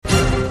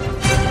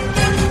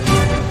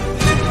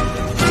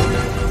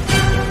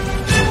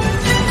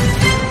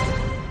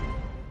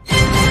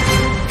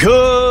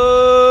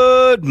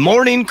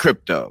morning,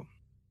 crypto.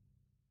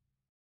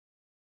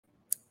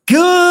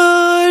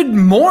 Good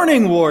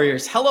morning,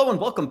 warriors. Hello and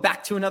welcome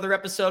back to another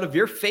episode of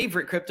your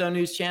favorite crypto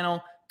news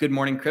channel, Good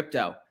Morning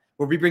Crypto,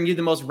 where we bring you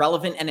the most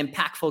relevant and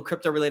impactful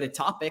crypto-related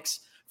topics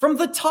from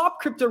the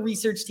top crypto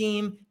research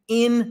team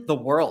in the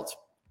world.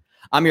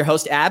 I'm your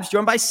host, Abs,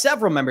 joined by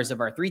several members of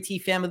our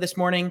 3T family this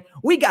morning.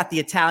 We got the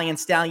Italian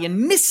stallion,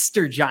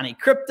 Mr. Johnny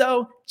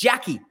Crypto,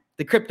 Jackie,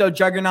 the crypto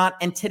juggernaut,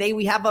 and today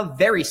we have a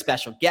very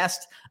special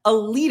guest, a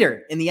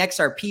leader in the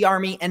XRP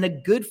army and a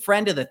good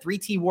friend of the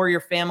 3T warrior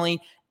family.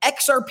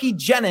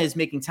 XRPJenna is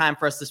making time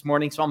for us this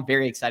morning, so I'm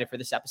very excited for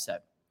this episode.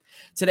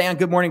 Today on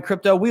Good Morning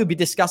Crypto, we will be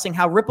discussing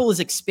how Ripple is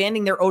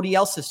expanding their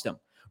ODL system,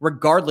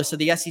 regardless of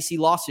the SEC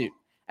lawsuit.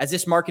 As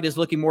this market is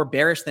looking more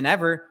bearish than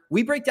ever,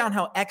 we break down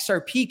how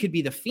XRP could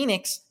be the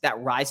phoenix that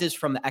rises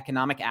from the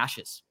economic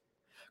ashes.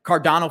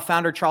 Cardano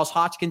founder Charles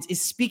Hoskinson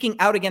is speaking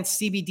out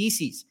against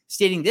CBDCs,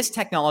 stating this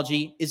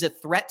technology is a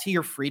threat to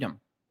your freedom.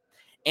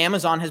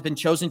 Amazon has been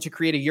chosen to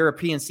create a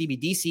European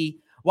CBDC,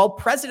 while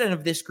president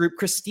of this group,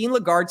 Christine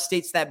Lagarde,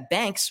 states that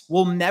banks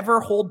will never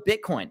hold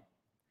Bitcoin.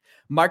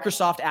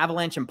 Microsoft,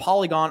 Avalanche, and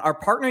Polygon are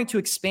partnering to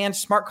expand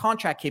smart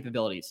contract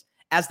capabilities,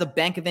 as the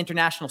Bank of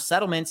International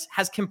Settlements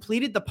has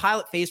completed the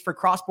pilot phase for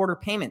cross-border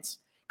payments,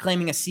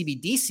 claiming a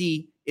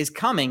CBDC is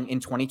coming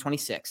in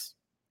 2026.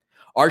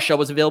 Our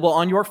show is available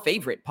on your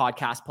favorite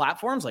podcast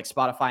platforms like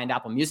Spotify and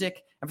Apple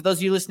Music. And for those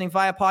of you listening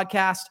via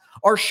podcast,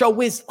 our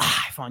show is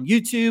live on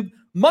YouTube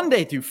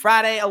Monday through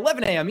Friday,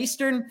 11 a.m.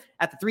 Eastern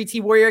at the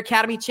 3T Warrior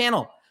Academy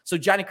channel. So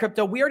Johnny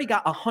Crypto, we already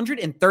got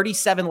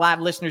 137 live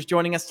listeners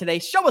joining us today.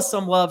 Show us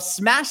some love.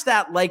 Smash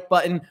that like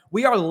button.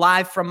 We are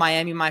live from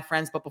Miami, my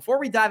friends. But before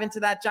we dive into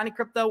that, Johnny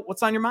Crypto,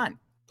 what's on your mind?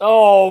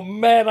 Oh,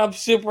 man, I'm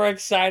super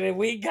excited.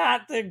 We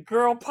got the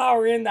girl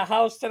power in the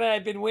house today.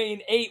 I've been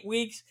waiting 8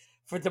 weeks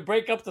to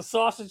break up the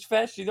sausage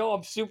fest. You know,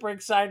 I'm super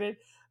excited.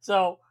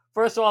 So,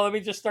 first of all, let me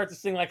just start this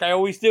thing like I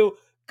always do.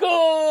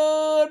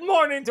 Good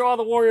morning to all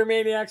the warrior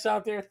maniacs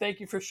out there. Thank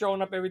you for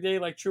showing up every day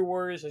like true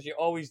warriors, as you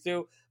always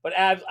do. But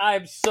Abs, I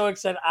am so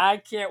excited. I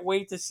can't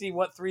wait to see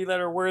what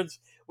three-letter words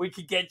we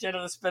could get Jenna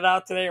to spit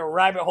out today, or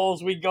rabbit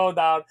holes we go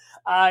down.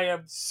 I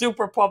am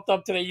super pumped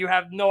up today. You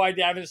have no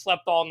idea. I haven't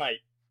slept all night.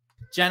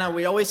 Jenna,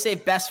 we always say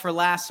best for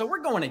last, so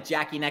we're going to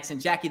Jackie next. And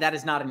Jackie, that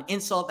is not an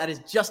insult. That is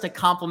just a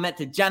compliment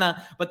to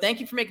Jenna. But thank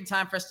you for making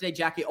time for us today,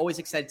 Jackie. Always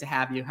excited to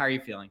have you. How are you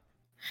feeling?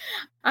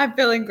 I'm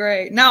feeling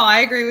great. No,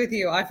 I agree with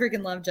you. I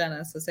freaking love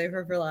Jenna, so save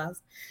her for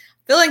last.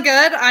 Feeling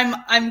good.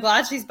 I'm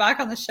glad she's back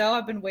on the show.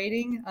 I've been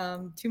waiting.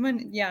 Too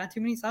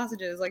many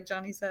sausages, like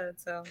Johnny said.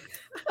 So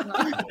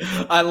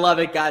I love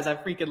it, guys. I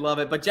freaking love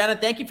it. But Jenna,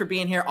 thank you for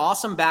being here.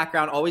 Awesome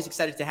background. Always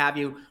excited to have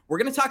you. We're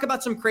going to talk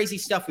about some crazy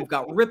stuff. We've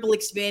got Ripple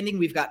expanding.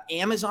 We've got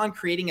Amazon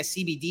creating a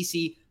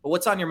CBDC. But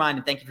what's on your mind?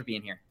 And thank you for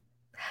being here.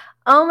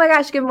 Oh my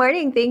gosh, good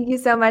morning. Thank you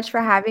so much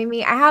for having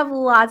me. I have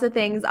lots of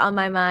things on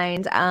my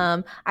mind.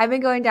 I've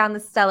been going down the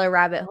stellar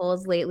rabbit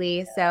holes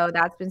lately, so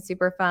that's been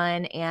super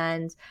fun.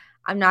 And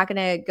I'm not going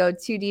to go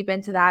too deep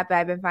into that, but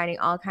I've been finding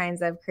all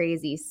kinds of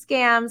crazy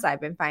scams. I've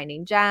been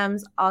finding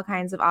gems, all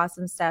kinds of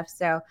awesome stuff.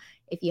 So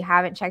if you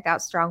haven't checked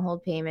out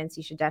Stronghold Payments,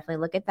 you should definitely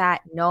look at that.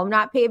 No, I'm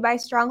not paid by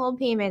Stronghold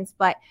Payments,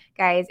 but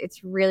guys,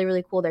 it's really,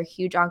 really cool. They're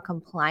huge on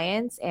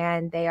compliance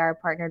and they are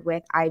partnered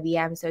with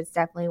IBM. So it's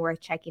definitely worth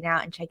checking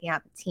out and checking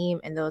out the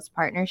team and those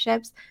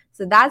partnerships.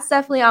 So that's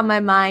definitely on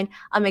my mind.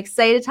 I'm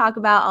excited to talk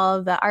about all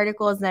of the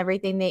articles and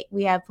everything that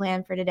we have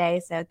planned for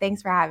today. So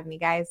thanks for having me,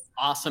 guys.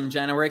 Awesome,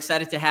 Jenna. We're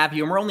excited to have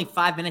you. And we're only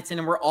 5 minutes in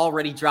and we're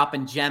already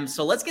dropping gems.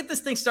 So let's get this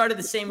thing started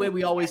the same way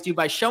we always do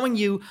by showing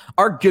you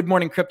our Good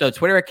Morning Crypto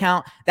Twitter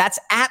account. That's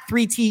at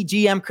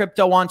 3TGM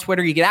Crypto on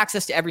Twitter. You get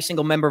access to every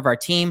single member of our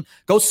team.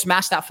 Go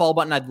smash that follow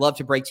button. I'd love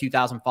to break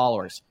 2,000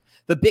 followers.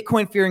 The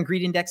Bitcoin Fear and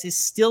Greed Index is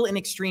still in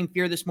extreme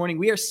fear this morning.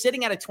 We are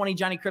sitting at a 20,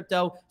 Johnny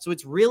Crypto, so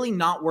it's really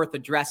not worth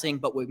addressing.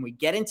 But when we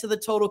get into the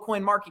total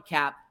coin market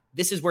cap,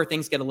 this is where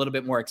things get a little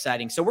bit more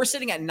exciting. So we're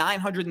sitting at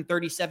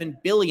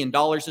 $937 billion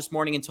this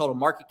morning in total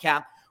market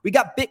cap. We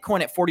got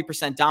Bitcoin at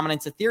 40%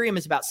 dominance. Ethereum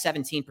is about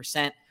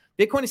 17%.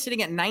 Bitcoin is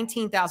sitting at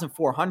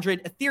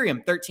 19,400.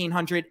 Ethereum,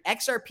 1,300.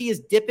 XRP is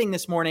dipping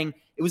this morning.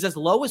 It was as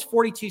low as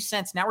 42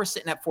 cents. Now we're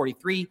sitting at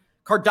 43.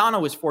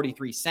 Cardano is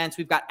 43 cents.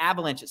 We've got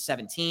Avalanche at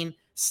 17.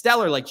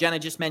 Stellar, like Jenna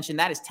just mentioned,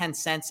 that is 10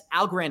 cents.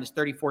 Algorand is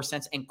 34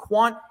 cents. And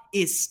Quant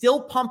is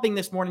still pumping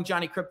this morning,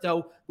 Johnny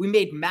Crypto. We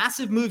made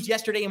massive moves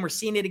yesterday, and we're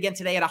seeing it again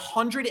today at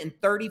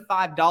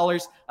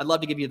 $135. I'd love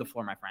to give you the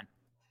floor, my friend.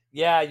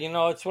 Yeah, you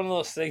know, it's one of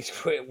those things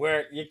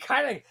where you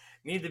kind of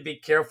need to be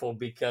careful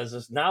because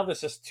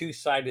there's this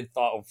two-sided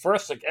thought.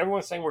 First, like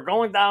everyone's saying, we're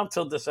going down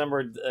till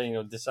December.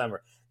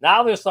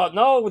 Now there's thought,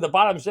 no, the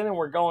bottom's in and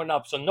we're going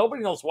up. So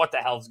nobody knows what the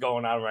hell's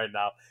going on right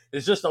now.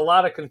 There's just a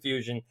lot of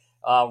confusion.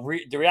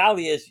 The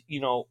reality is,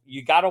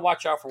 you got to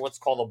watch out for what's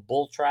called a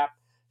bull trap.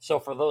 So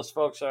for those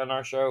folks on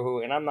our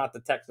show and I'm not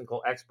the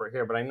technical expert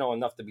here, but I know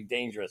enough to be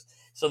dangerous.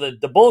 So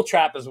the bull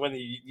trap is when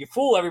you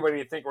fool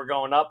everybody to think we're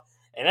going up.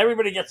 and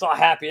everybody gets all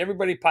happy.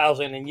 Everybody piles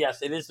in, and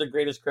yes, it is the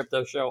greatest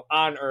crypto show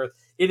on earth.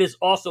 It is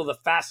also the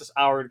fastest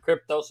hour in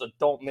crypto, so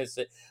don't miss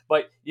it.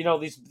 But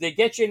they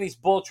get you in these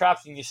bull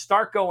traps, and you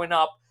start going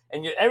up,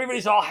 and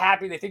everybody's all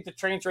happy. They think the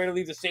train's ready to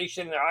leave the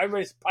station, and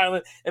everybody's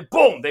piling, and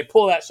boom, they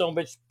pull that son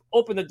bitch,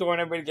 open the door,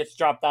 and everybody gets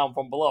dropped down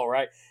from below,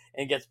 right,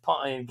 and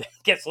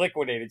gets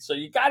liquidated. So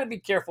you got to be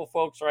careful,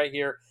 folks, right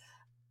here.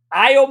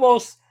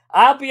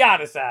 I'll be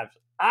honest, Abs.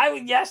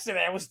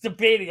 Yesterday I was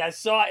debating. I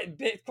saw it in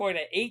Bitcoin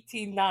at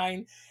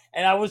 18.9,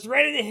 and I was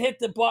ready to hit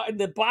the button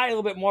to buy a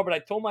little bit more, but I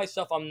told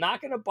myself I'm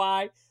not going to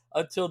buy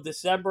until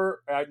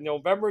November,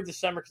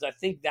 December, because I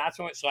think that's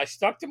when. So I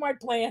stuck to my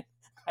plan.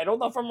 I don't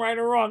know if I'm right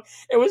or wrong.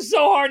 It was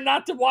so hard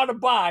not to want to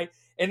buy,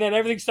 and then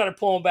everything started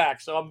pulling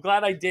back. So I'm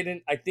glad I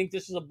didn't. I think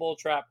this is a bull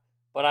trap,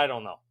 but I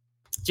don't know.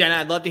 Jenna,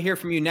 I'd love to hear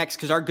from you next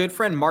because our good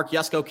friend Mark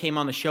Yusko came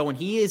on the show, and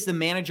he is the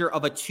manager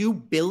of a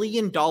 $2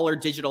 billion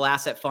digital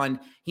asset fund.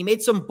 He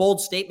made some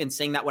bold statements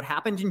saying that what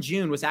happened in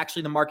June was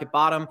actually the market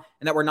bottom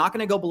and that we're not going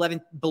to go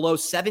below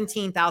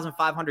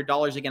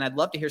 $17,500 again. I'd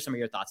love to hear some of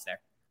your thoughts there.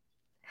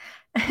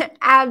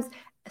 Abs.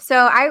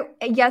 So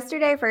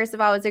yesterday, first of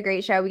all, was a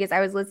great show because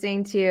I was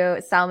listening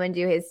to Selman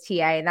do his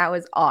TA, and that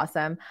was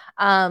awesome.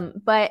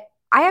 But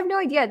I have no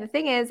idea. The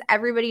thing is,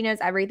 everybody knows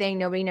everything.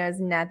 Nobody knows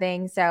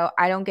nothing. So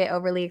I don't get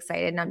overly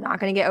excited, and I'm not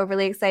going to get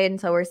overly excited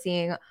until we're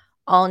seeing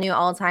all new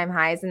all-time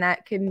highs, and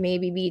that could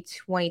maybe be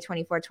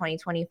 2024,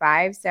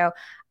 2025. So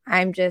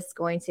I'm just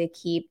going to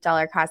keep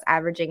dollar cost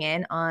averaging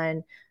in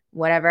on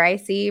whatever I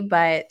see,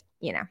 but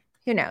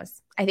who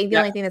knows? I think the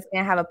only thing that's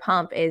going to have a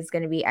pump is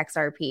going to be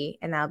XRP,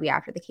 and that'll be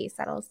after the case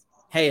settles.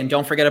 Hey, and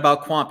don't forget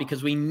about Quant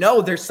because we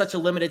know there's such a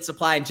limited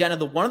supply. And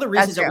Jenna, one of the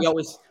reasons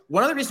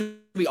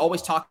we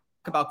always talk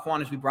about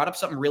Quant is we brought up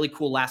something really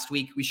cool last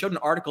week. We showed an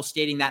article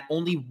stating that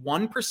only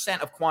 1%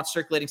 of Quant's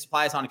circulating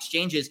supply is on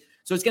exchanges.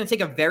 So it's going to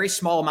take a very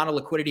small amount of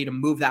liquidity to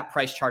move that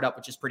price chart up,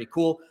 which is pretty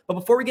cool. But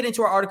before we get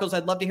into our articles,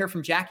 I'd love to hear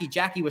from Jackie.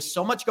 Jackie, with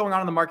so much going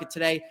on in the market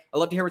today, I'd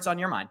love to hear what's on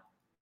your mind.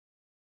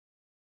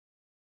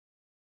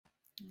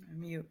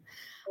 Mute.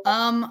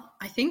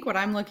 I think what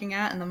I'm looking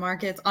at in the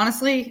markets,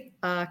 honestly,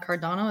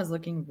 Cardano is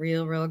looking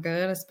real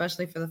good,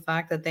 especially for the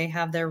fact that they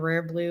have their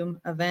Rare Bloom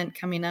event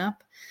coming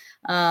up.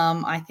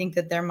 I think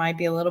that there might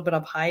be a little bit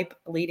of hype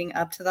leading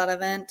up to that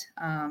event.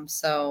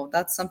 So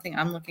that's something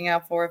I'm looking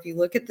out for. If you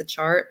look at the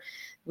chart,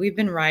 we've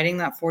been riding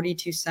that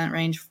 42-cent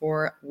range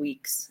for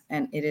weeks,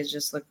 and it is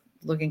just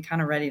looking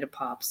kind of ready to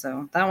pop.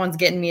 So that one's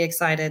getting me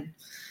excited.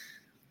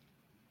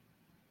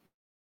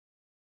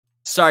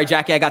 Sorry,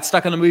 Jackie, I got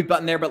stuck on the mute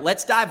button there, but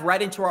let's dive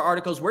right into our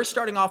articles. We're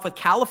starting off with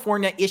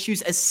California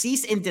issues a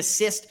cease and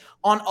desist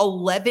on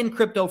 11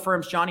 crypto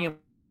firms, Johnny. And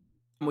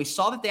we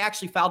saw that they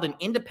actually filed an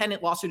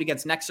independent lawsuit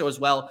against Nexo as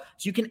well.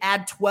 So you can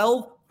add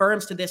 12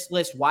 firms to this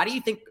list. Why do you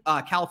think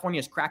California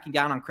is cracking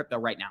down on crypto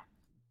right now?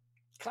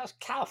 Because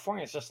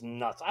California is just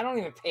nuts. I don't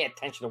even pay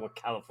attention to what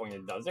California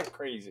does. They're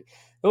crazy.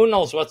 Who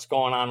knows what's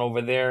going on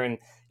over there? And,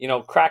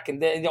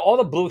 cracking all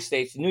the blue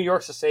states. New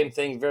York's the same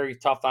thing, very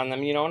tough on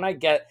them,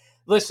 and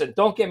listen,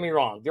 don't get me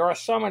wrong. There are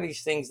some of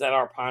these things that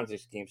are Ponzi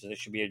schemes and it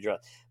should be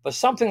addressed. But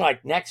something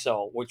like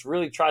Nexo, which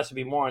really tries to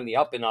be more on the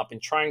up and up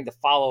and trying to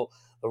follow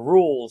the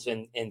rules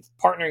and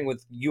partnering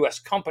with U.S.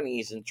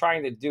 companies and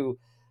trying to do,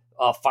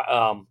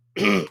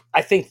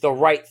 I think, the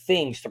right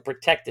things to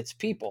protect its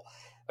people,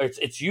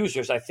 its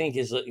users, I think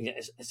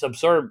it's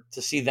absurd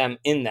to see them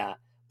in that.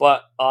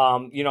 But,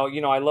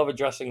 I love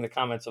addressing the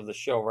comments of the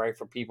show, right,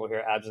 for people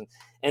here absent.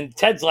 And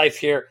Ted's Life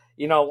here,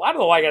 I don't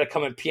know why I got to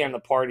come and PM the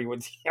party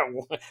with,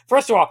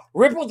 first of all,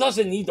 Ripple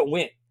doesn't need to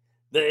win.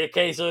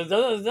 Okay, so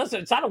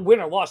it's not a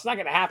win or loss. It's not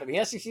going to happen.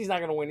 The SEC is not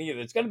going to win either.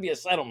 It's going to be a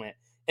settlement,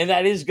 and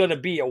that is going to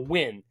be a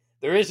win.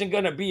 There isn't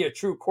going to be a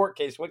true court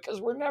case because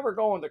we're never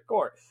going to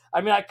court.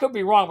 I mean, I could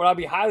be wrong, but I'll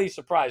be highly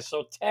surprised.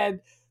 So, Ted,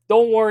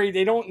 don't worry.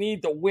 They don't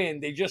need to win.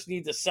 They just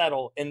need to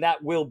settle, and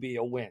that will be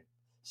a win.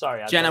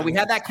 Sorry, Jenna, we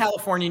had that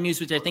California news,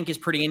 which I think is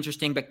pretty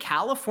interesting, but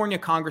California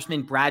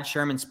Congressman Brad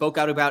Sherman spoke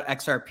out about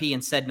XRP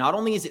and said not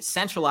only is it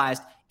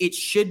centralized, it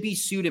should be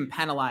sued and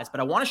penalized. But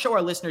I want to show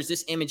our listeners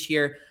this image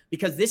here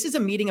because this is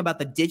a meeting about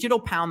the digital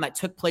pound that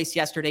took place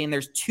yesterday, and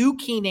there's two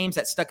key names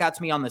that stuck out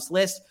to me on this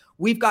list.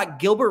 We've got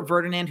Gilbert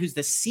Ferdinand, who's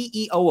the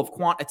CEO of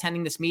Quant,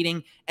 attending this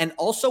meeting. And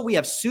also we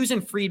have Susan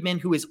Friedman,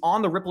 who is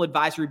on the Ripple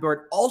Advisory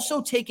Board,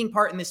 also taking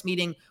part in this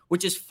meeting,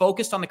 which is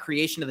focused on the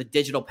creation of the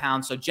digital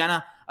pound. So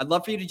Jenna, I'd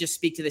love for you to just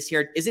speak to this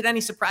here. Is it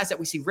any surprise that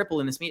we see Ripple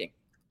in this meeting?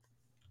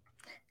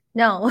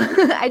 No,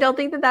 I don't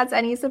think that that's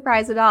any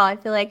surprise at all. I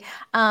feel like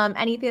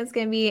anything that's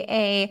going to be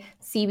a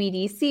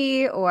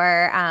CBDC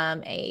or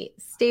a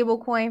stable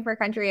coin for a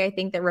country, I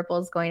think that Ripple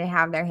is going to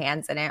have their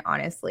hands in it,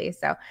 honestly.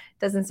 So it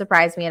doesn't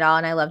surprise me at all.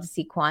 And I love to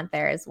see Quant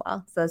there as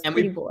well. So it's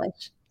pretty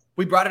bullish.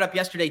 We brought it up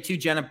yesterday too,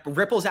 Jenna.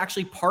 Ripple's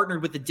actually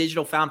partnered with the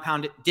Digital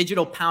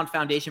Pound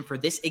Foundation for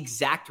this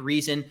exact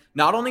reason.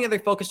 Not only are they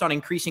focused on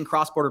increasing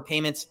cross-border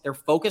payments, they're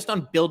focused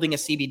on building a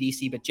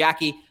CBDC. But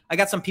Jackie, I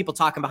got some people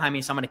talking behind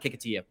me, so I'm going to kick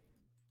it to you.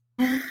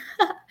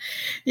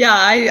 Yeah,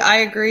 I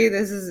agree.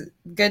 This is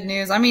good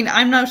news. I mean,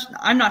 I'm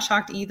not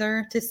shocked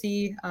either to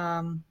see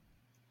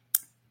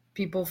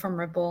people from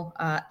Ripple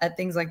at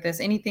things like this.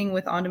 Anything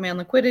with on-demand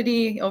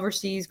liquidity,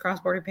 overseas,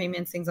 cross-border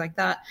payments, things like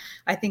that.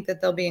 I think that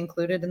they'll be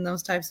included in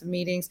those types of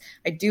meetings.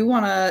 I do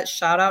want to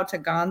shout out to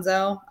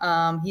Gonzo.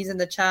 He's in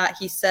the chat.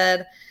 He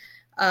said,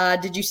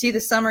 did you see the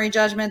summary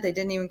judgment? They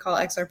didn't even call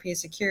XRP a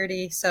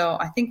security. So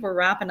I think we're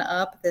wrapping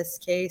up this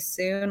case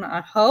soon.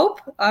 I hope.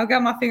 I've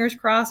got my fingers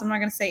crossed. I'm not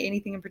going to say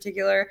anything in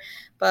particular,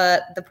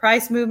 but the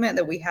price movement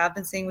that we have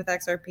been seeing with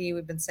XRP,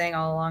 we've been saying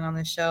all along on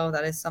this show,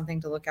 that is something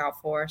to look out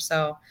for.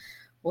 So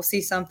we'll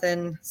see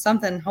something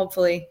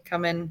hopefully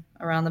coming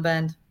around the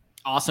bend.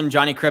 Awesome,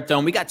 Johnny Crypto.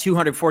 And we got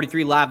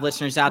 243 live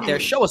listeners out there.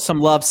 Show us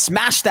some love.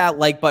 Smash that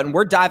like button.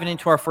 We're diving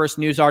into our first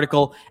news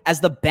article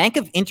as the Bank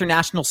of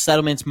International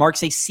Settlements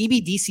marks a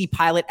CBDC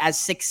pilot as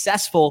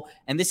successful.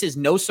 And this is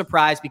no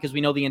surprise because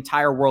we know the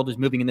entire world is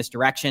moving in this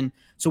direction.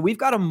 So we've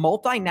got a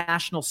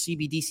multinational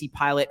CBDC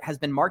pilot has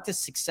been marked as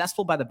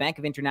successful by the Bank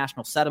of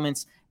International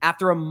Settlements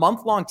after a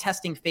month-long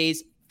testing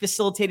phase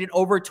facilitated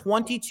over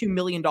 $22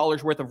 million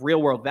worth of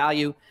real-world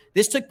value.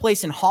 This took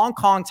place in Hong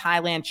Kong,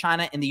 Thailand,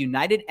 China, and the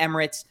United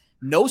Emirates.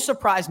 No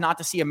surprise not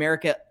to see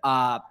America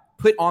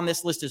put on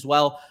this list as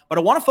well. But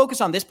I want to focus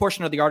on this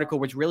portion of the article,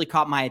 which really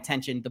caught my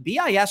attention. The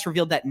BIS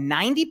revealed that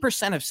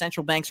 90% of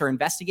central banks are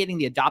investigating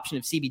the adoption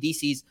of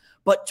CBDCs,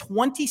 but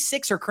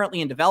 26 are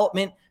currently in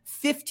development,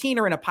 15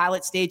 are in a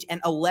pilot stage,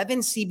 and 11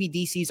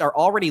 CBDCs are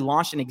already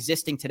launched and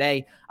existing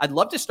today. I'd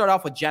love to start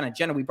off with Jenna.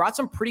 Jenna, we brought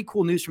some pretty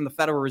cool news from the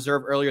Federal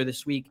Reserve earlier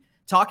this week,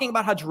 talking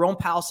about how Jerome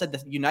Powell said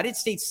the United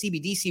States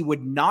CBDC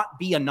would not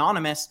be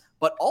anonymous,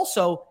 but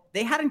also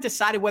they hadn't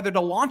decided whether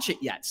to launch it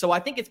yet. So I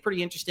think it's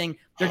pretty interesting.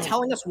 They're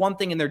telling us one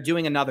thing and they're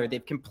doing another.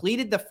 They've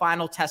completed the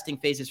final testing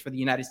phases for the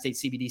United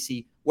States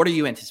CBDC. What are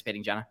you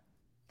anticipating, Jenna?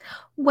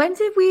 When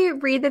did we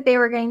read that they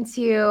were going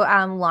to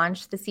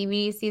launch the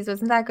CBDCs?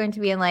 Wasn't that going to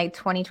be in like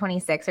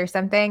 2026 or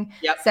something?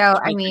 Yep. So,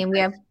 I mean, we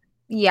have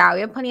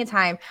plenty of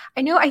time.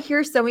 I know I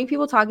hear so many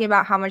people talking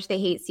about how much they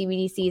hate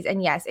CBDCs,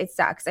 and yes, it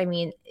sucks. I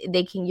mean,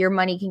 your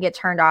money can get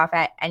turned off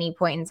at any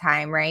point in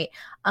time, right?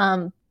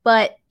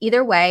 But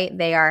either way,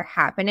 they are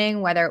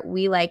happening, whether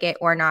we like it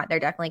or not. They're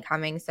definitely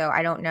coming. So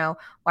I don't know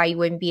why you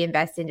wouldn't be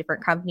invested in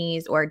different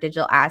companies or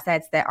digital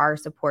assets that are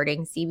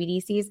supporting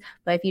CBDCs.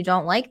 But if you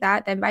don't like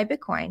that, then buy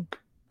Bitcoin.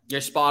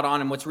 You're spot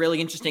on. And what's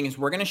really interesting is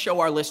we're going to show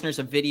our listeners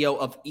a video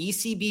of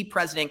ECB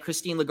President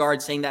Christine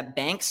Lagarde saying that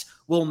banks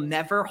will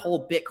never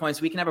hold Bitcoin.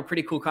 So we can have a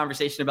pretty cool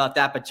conversation about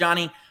that. But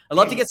Johnny, I'd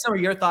love to get some of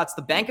your thoughts.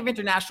 The Bank of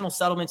International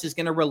Settlements is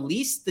going to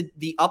release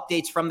the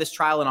updates from this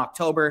trial in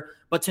October.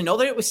 But to know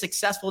that it was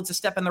successful, it's a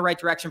step in the right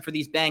direction for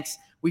these banks.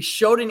 We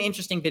showed an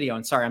interesting video,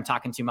 and sorry, I'm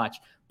talking too much,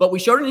 but we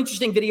showed an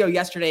interesting video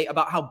yesterday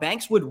about how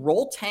banks would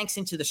roll tanks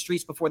into the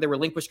streets before they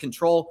relinquish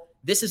control.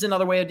 This is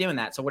another way of doing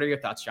that. So what are your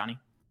thoughts, Johnny?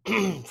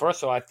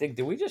 First of all, I think,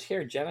 did we just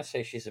hear Jenna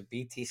say she's a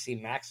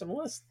BTC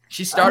maximalist?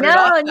 She started no.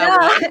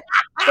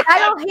 I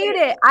don't hate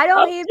it. I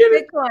don't hate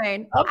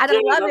Bitcoin. I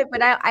don't love it,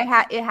 but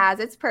it has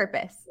its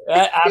purpose.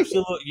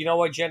 Absolutely. You know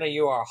what, Jenna?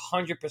 You are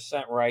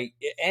 100% right.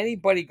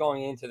 Anybody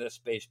going into this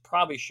space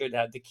probably should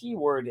have. The key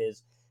word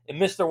is, and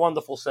Mr.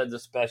 Wonderful said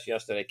this best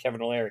yesterday,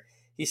 Kevin O'Leary.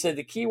 He said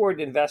the key word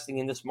investing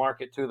in this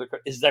market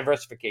is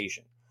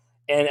diversification.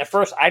 And at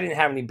first, I didn't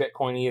have any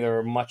Bitcoin either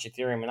or much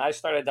Ethereum, and I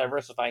started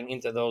diversifying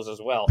into those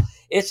as well.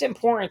 It's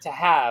important to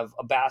have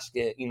a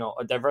basket,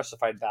 a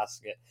diversified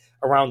basket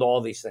around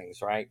all these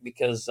things, right?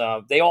 Because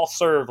they all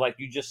serve, like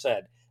you just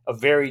said, a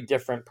very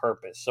different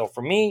purpose. So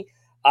for me,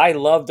 I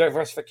love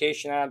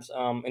diversification apps.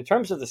 In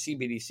terms of the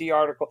CBDC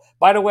article,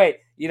 by the way,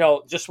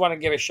 just want to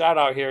give a shout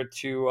out here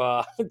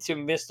to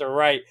Mr.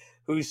 Wright,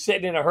 who's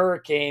sitting in a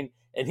hurricane.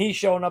 And he's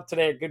showing up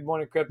today at Good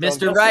Morning Crypto.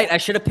 Mr. Wright, I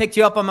should have picked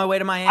you up on my way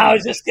to Miami. I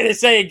was just going to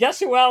say, guess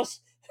who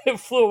else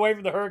flew away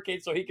from the hurricane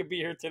so he could be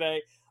here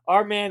today?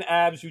 Our man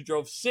Abs, who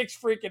drove 6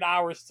 freaking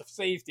hours to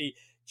safety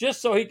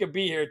just so he could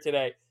be here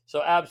today.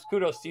 So Abs,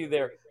 kudos to you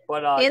there.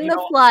 But in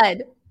the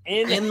flood.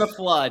 In the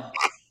flood.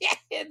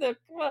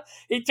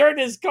 He turned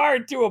his car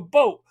into a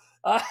boat.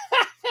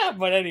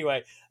 But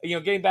anyway,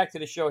 getting back to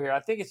the show here,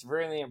 I think it's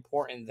really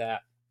important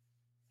that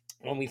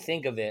when we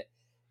think of it,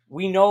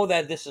 we know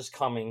that this is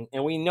coming,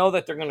 and we know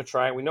that they're going to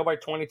try it. We know by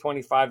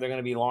 2025 they're going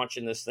to be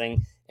launching this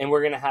thing, and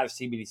we're going to have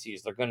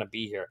CBDCs. They're going to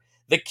be here.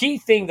 The key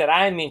thing that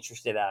I'm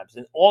interested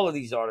in all of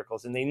these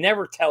articles, and they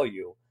never tell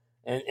you,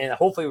 and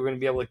hopefully we're going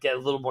to be able to get a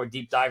little more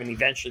deep dive and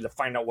eventually to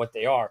find out what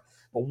they are.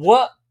 But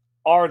what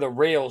are the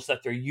rails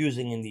that they're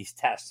using in these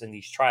tests and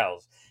these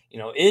trials?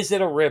 Is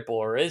it a Ripple,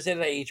 or is it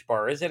an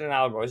H-bar? Is it an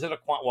Algo? Is it a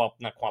Quant? Well,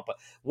 not Quant, but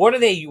what are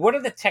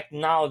the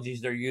technologies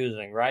they're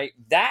using, right?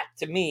 That,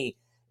 to me,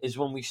 is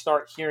when we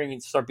start hearing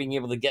and start being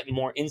able to get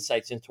more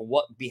insights into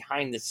what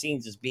behind the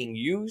scenes is being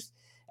used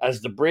as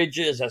the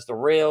bridges, as the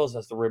rails,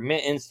 as the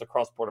remittance, the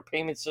cross-border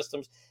payment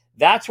systems.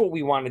 That's what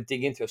we want to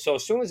dig into. So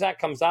as soon as that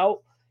comes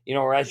out,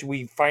 or as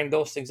we find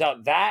those things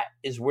out, that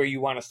is where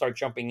you want to start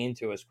jumping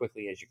into as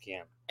quickly as you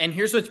can. And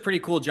here's what's pretty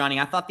cool,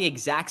 Johnny. I thought the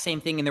exact same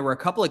thing, and there were a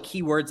couple of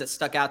keywords that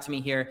stuck out to me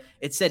here.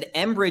 It said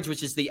Mbridge,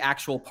 which is the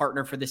actual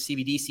partner for the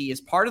CBDC,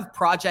 is part of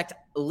Project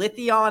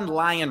Lithion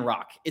Lion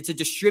Rock. It's a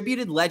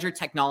distributed ledger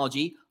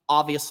technology.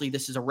 Obviously,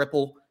 this is a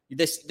Ripple,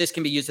 This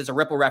can be used as a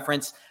Ripple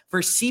reference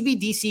for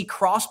CBDC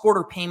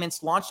cross-border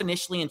payments launched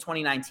initially in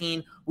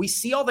 2019. We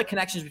see all the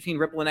connections between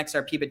Ripple and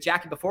XRP. But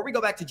Jackie, before we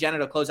go back to Jenna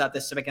to close out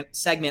this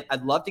segment,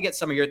 I'd love to get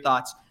some of your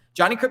thoughts.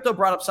 Johnny Crypto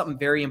brought up something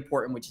very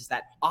important, which is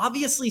that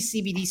obviously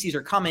CBDCs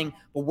are coming,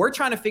 but we're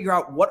trying to figure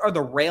out what are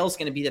the rails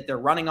going to be that they're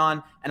running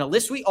on. And a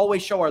list we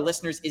always show our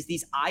listeners is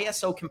these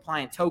ISO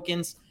compliant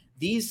tokens.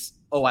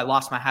 I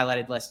lost my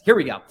highlighted list. Here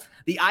we go.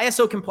 The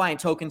ISO compliant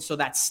tokens. So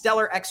that's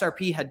Stellar,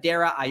 XRP,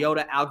 Hedera,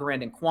 IOTA,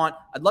 Algorand, and Quant.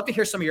 I'd love to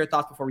hear some of your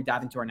thoughts before we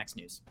dive into our next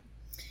news.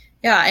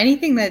 Yeah,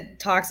 anything that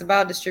talks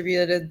about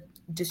distributed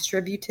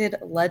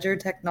ledger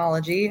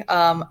technology,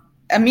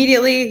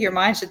 immediately your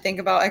mind should think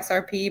about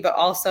XRP, but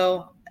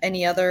also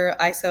any other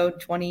ISO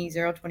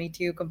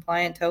 20022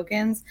 compliant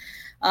tokens.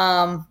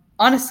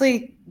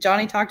 Honestly,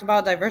 Johnny talked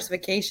about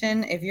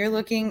diversification. If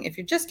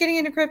you're just getting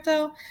into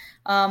crypto,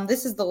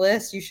 this is the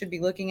list you should be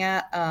looking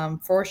at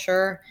for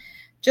sure.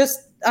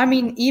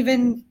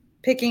 Even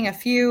picking a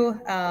few,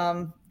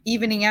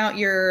 evening out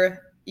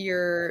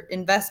your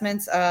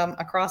investments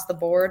across the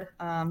board,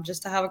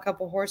 just to have a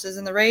couple horses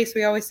in the race,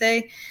 we always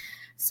say.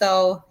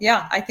 So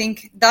yeah, I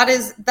think that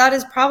is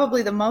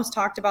probably the most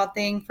talked about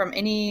thing from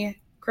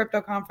any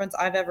crypto conference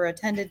I've ever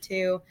attended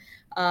to,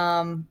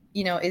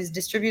 is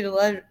distributed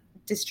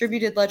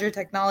ledger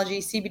technology.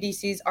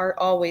 CBDCs are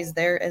always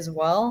there as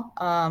well.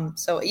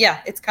 So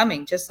yeah, it's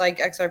coming. Just like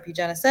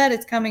XRPJenna said,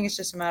 it's coming. It's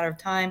just a matter of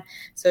time.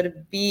 So to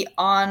be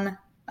on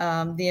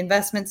the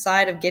investment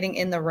side of getting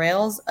in the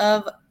rails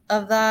of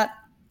that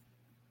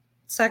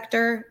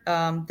sector,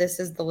 this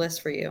is the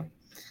list for you.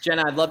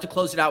 Jenna, I'd love to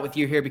close it out with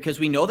you here because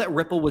we know that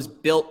Ripple was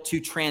built to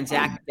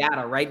transact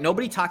data, right?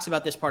 Nobody talks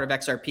about this part of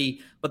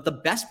XRP, but the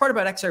best part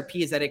about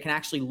XRP is that it can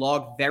actually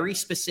log very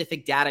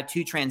specific data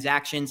to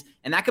transactions,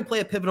 and that could play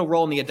a pivotal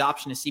role in the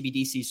adoption of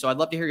CBDC. So I'd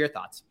love to hear your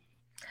thoughts.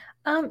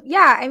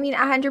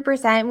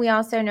 100%. We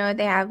also know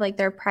they have like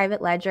their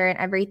private ledger and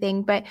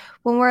everything. But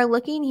when we're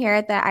looking here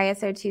at the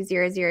ISO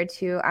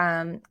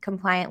 2002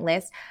 compliant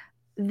list,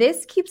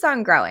 this keeps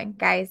on growing,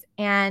 guys.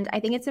 And I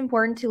think it's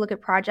important to look at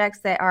projects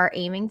that are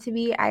aiming to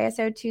be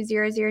ISO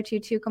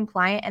 20022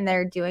 compliant and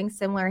they're doing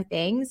similar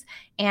things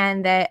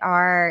and that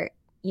are,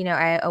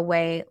 at a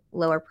way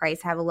lower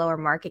price, have a lower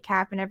market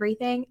cap and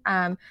everything.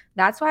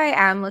 That's why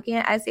I'm looking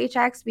at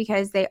SHX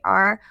because they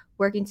are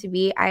working to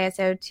be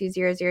ISO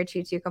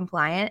 20022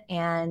 compliant,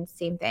 and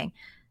same thing.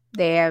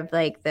 They have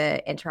like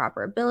the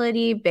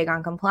interoperability, big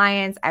on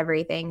compliance,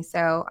 everything.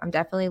 So I'm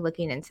definitely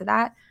looking into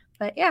that.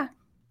 But yeah.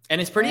 And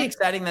it's pretty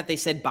exciting that they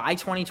said by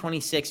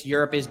 2026,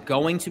 Europe is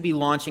going to be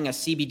launching a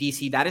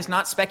CBDC. That is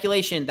not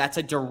speculation. That's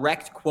a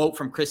direct quote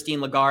from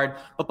Christine Lagarde.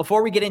 But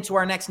before we get into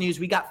our next news,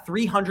 we got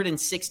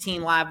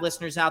 316 live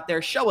listeners out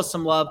there. Show us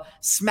some love.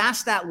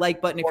 Smash that like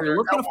button. If you're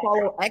looking to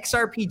follow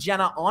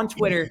XRPJenna on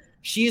Twitter,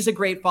 she is a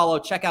great follow.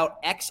 Check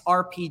out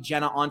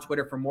XRPJenna on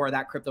Twitter for more of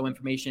that crypto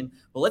information.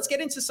 But let's get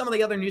into some of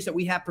the other news that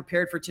we have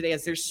prepared for today.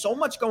 As there's so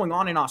much going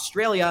on in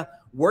Australia,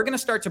 we're going to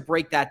start to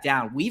break that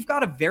down. We've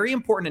got a very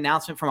important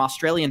announcement from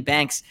Australian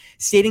banks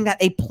stating that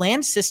a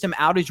planned system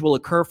outage will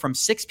occur from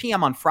 6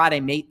 p.m. on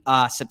Friday,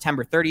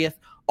 September 30th,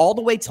 all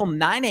the way till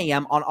 9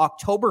 a.m. on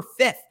October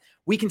 5th.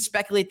 We can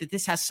speculate that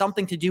this has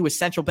something to do with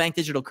central bank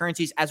digital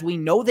currencies, as we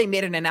know they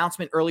made an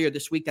announcement earlier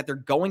this week that they're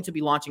going to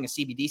be launching a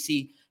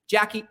CBDC.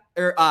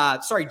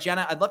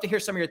 Jenna, I'd love to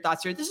hear some of your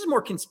thoughts here. This is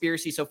more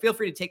conspiracy, so feel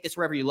free to take this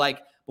wherever you like.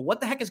 But what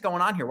the heck is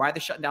going on here? Why are they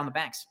shutting down the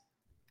banks?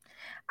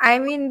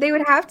 They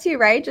would have to,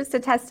 right? Just to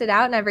test it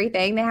out and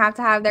everything. They have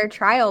to have their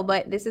trial,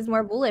 but this is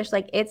more bullish.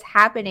 Like, it's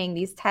happening.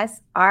 These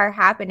tests are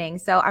happening.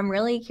 So I'm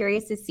really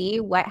curious to see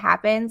what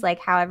happens, like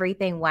how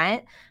everything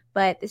went.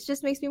 But this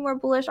just makes me more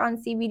bullish on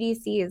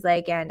CBDCs,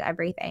 and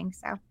everything.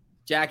 So,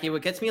 Jackie,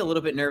 what gets me a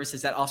little bit nervous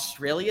is that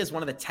Australia is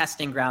one of the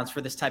testing grounds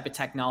for this type of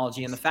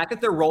technology. And the fact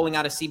that they're rolling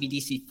out a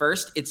CBDC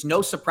first, it's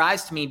no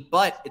surprise to me,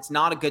 but it's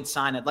not a good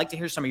sign. I'd like to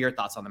hear some of your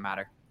thoughts on the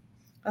matter.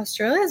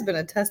 Australia has been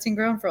a testing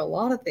ground for a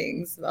lot of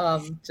things,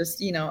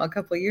 just, a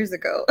couple of years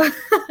ago.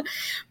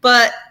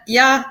 But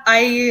yeah,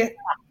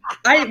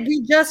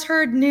 we just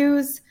heard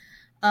news,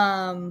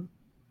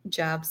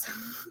 jabs.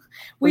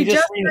 We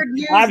just heard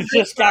news. I've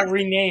just got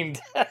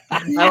renamed. I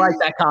like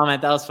that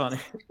comment. That was funny.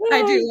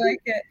 I do like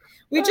it.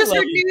 We just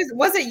heard news.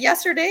 Was it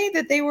yesterday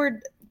that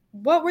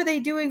what were they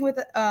doing with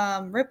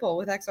Ripple,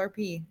 with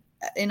XRP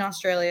in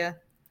Australia?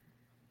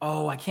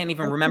 Oh, I can't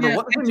even remember.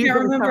 I can't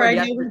remember. I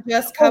know we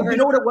just covered. You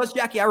know what it was,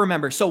 Jackie? I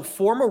remember. So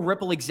former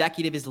Ripple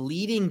executive is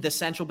leading the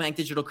central bank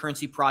digital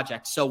currency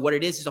project. So what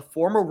it is a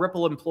former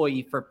Ripple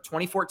employee for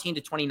 2014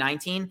 to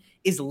 2019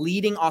 is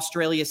leading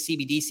Australia's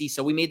CBDC.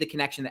 So we made the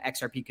connection that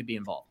XRP could be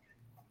involved.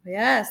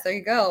 Yes, there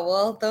you go.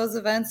 Well, those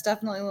events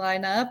definitely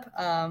line up.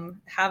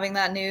 Having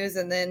that news,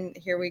 and then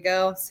here we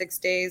go. 6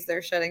 days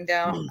they're shutting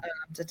down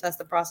to test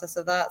the process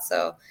of that.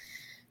 So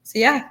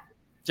yeah.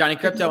 Johnny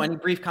Crypto, any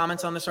brief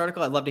comments on this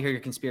article? I'd love to hear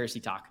your conspiracy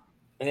talk.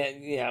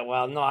 Yeah,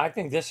 well, no, I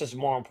think this is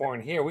more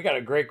important here. We got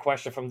a great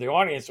question from the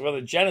audience,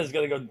 whether Jenna's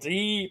going to go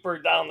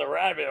deeper down the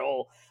rabbit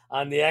hole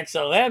on the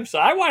XLM. So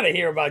I want to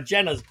hear about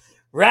Jenna's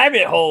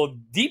rabbit hole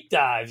deep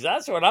dives.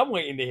 That's what I'm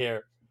waiting to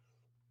hear.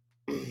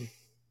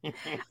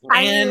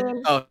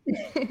 No,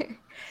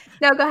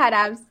 go ahead,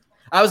 Abs.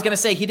 I was going to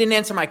say, he didn't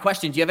answer my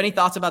question. Do you have any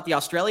thoughts about the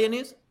Australia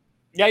news?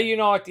 Yeah,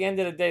 at the end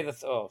of the day,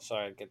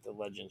 sorry, I get the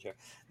legends here.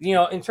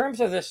 In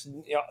terms of this,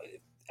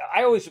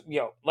 I always,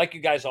 like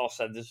you guys all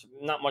said, there's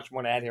not much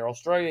more to add here.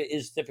 Australia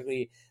is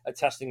typically a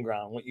testing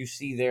ground. What you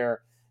see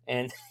there,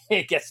 and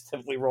it gets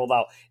typically rolled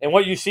out. And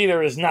what you see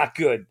there is not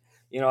good.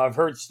 I've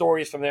heard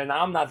stories from there.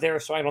 Now, I'm not there,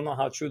 so I don't know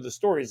how true the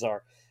stories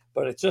are.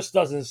 But it just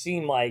doesn't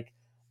seem like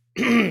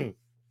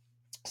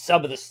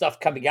some of the stuff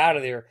coming out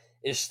of there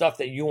is stuff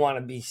that you want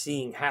to be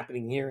seeing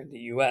happening here in the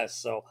U.S.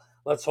 So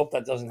let's hope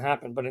that doesn't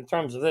happen. But in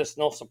terms of this,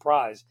 no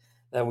surprise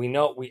that we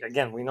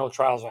know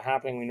trials are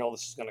happening. We know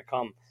this is going to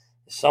come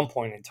at some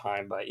point in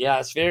time. But yeah,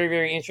 it's very,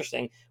 very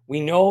interesting. We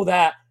know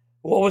that,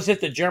 what was it?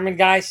 The German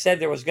guy said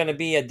there was going to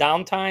be a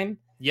downtime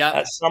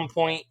at some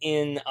point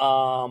in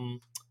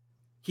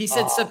he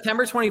said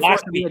September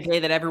 24th would be a day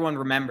that everyone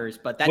remembers,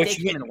 but that day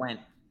came and went.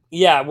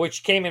 Yeah,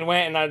 which came and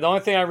went. And the only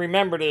thing I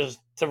remembered is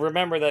to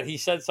remember that he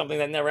said something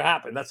that never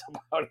happened. That's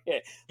about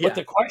it. Yeah. But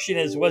the question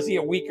is, was he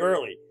a week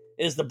early?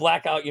 Is the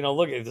blackout,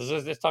 look at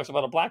this talks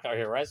about a blackout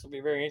here, right? So it'll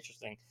be very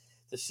interesting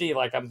to see.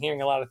 Like, I'm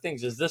hearing a lot of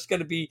things. Is this going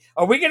to be,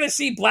 are we going to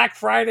see Black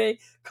Friday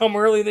come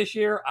early this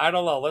year? I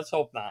don't know. Let's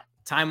hope not.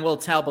 Time will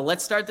tell, but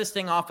let's start this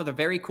thing off with a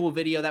very cool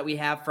video that we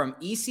have from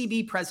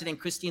ECB President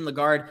Christine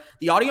Lagarde.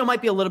 The audio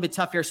might be a little bit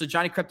tough here, so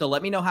Johnny Crypto,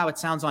 let me know how it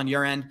sounds on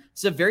your end.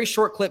 It's a very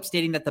short clip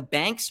stating that the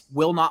banks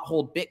will not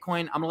hold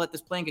Bitcoin. I'm going to let this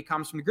play and get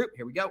comments from the group.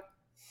 Here we go.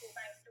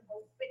 Banks to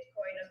hold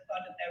Bitcoin as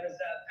part of their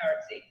reserve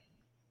currency.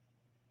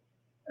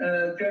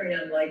 Very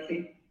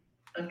unlikely.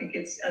 I think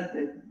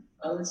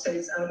I would say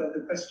it's out of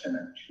the question,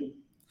 actually.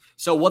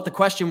 So what the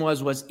question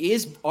was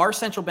are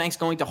central banks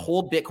going to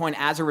hold Bitcoin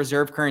as a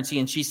reserve currency?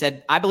 And she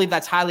said, I believe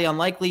that's highly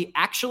unlikely.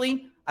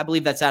 Actually, I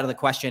believe that's out of the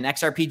question.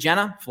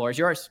 XRPJenna, floor is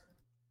yours.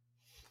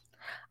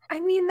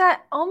 I mean,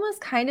 that almost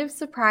kind of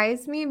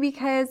surprised me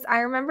because I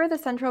remember the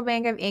Central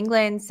Bank of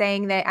England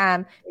saying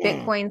that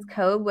Bitcoin's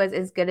code was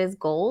as good as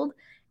gold.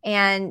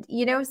 And,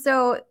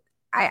 so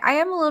I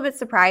am a little bit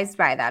surprised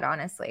by that,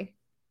 honestly.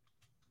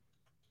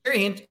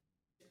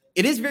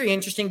 It is very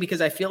interesting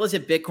because I feel as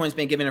if Bitcoin's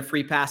been given a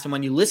free pass. And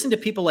when you listen to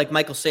people like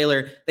Michael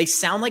Saylor, they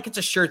sound like it's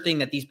a sure thing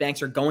that these banks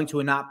are going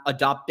to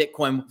adopt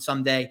Bitcoin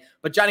someday.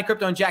 But Johnny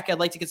Crypto and Jackie, I'd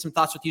like to get some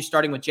thoughts with you,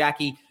 starting with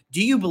Jackie.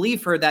 Do you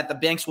believe her that the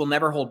banks will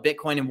never hold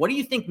Bitcoin? And what do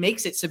you think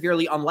makes it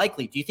severely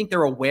unlikely? Do you think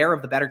they're aware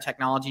of the better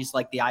technologies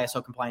like the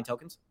ISO compliant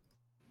tokens?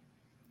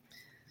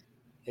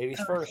 Ladies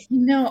first.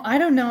 I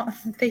don't know.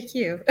 Thank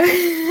you.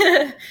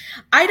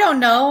 I don't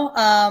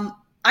know.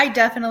 I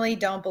definitely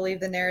don't believe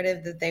the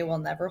narrative that they will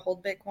never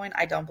hold Bitcoin.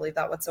 I don't believe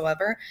that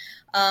whatsoever.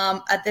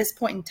 At this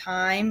point in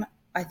time,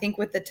 I think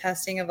with the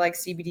testing of like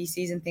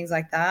CBDCs and things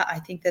like that, I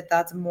think that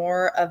that's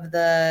more of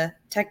the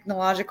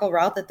technological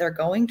route that they're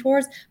going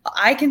towards. But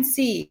I can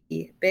see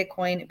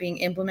Bitcoin being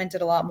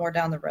implemented a lot more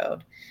down the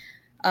road.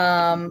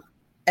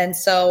 And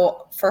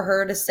so for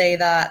her to say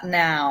that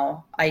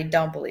now, I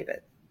don't believe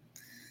it.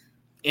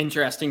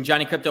 Interesting.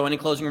 Johnny Crypto, any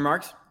closing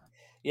remarks?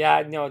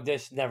 Yeah, no,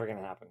 this is never going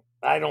to happen.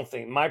 I don't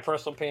think, my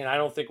personal opinion, I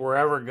don't think we're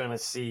ever going to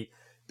see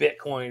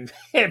Bitcoin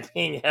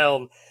being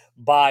held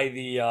by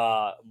the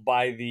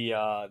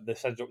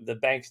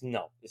banks.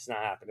 No, it's not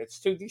happening. It's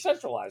too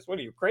decentralized. What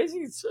are you, crazy?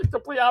 It's the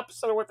complete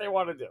opposite of what they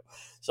want to do.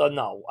 So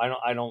no,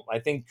 I don't. I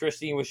think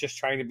Christine was just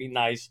trying to be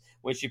nice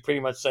when she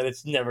pretty much said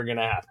it's never going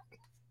to happen.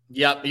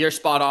 Yep, you're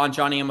spot on,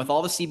 Johnny. And with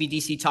all the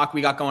CBDC talk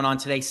we got going on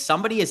today,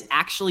 somebody is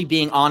actually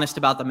being honest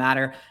about the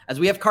matter. As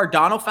we have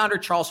Cardano founder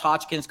Charles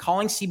Hotchkiss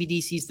calling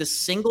CBDCs the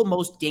single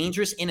most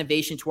dangerous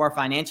innovation to our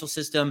financial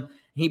system.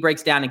 He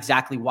breaks down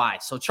exactly why.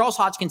 So Charles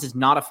Hotchkiss is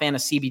not a fan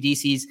of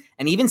CBDCs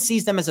and even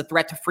sees them as a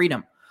threat to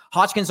freedom.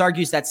 Hotchkiss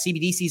argues that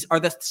CBDCs are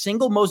the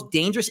single most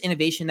dangerous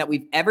innovation that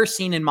we've ever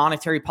seen in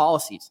monetary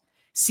policies.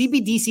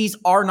 CBDCs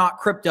are not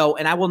crypto,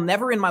 and I will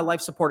never in my life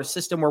support a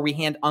system where we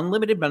hand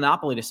unlimited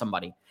monopoly to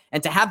somebody.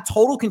 And to have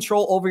total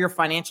control over your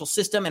financial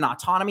system and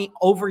autonomy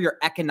over your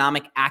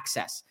economic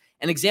access.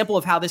 An example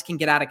of how this can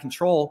get out of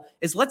control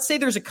is, let's say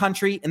there's a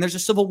country and there's a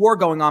civil war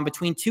going on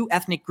between two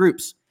ethnic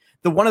groups.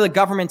 One of the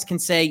governments can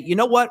say, you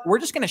know what, we're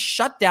just going to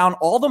shut down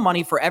all the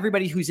money for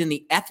everybody who's in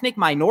the ethnic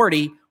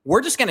minority.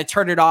 We're just going to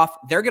turn it off.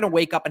 They're going to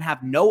wake up and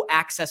have no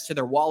access to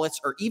their wallets,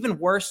 or even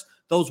worse,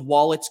 those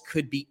wallets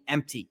could be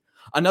empty.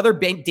 Another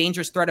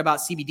dangerous threat about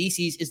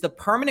CBDCs is the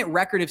permanent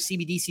record of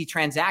CBDC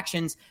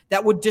transactions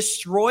that would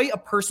destroy a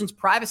person's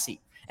privacy.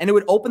 And it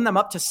would open them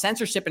up to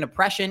censorship and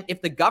oppression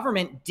if the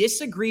government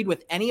disagreed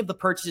with any of the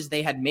purchases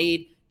they had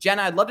made.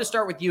 Jenna, I'd love to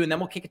start with you, and then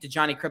we'll kick it to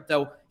Johnny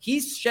Crypto.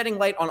 He's shedding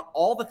light on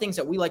all the things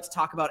that we like to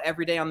talk about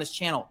every day on this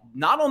channel.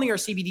 Not only are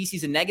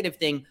CBDCs a negative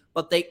thing,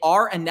 but they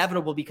are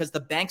inevitable because the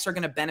banks are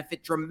going to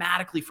benefit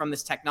dramatically from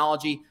this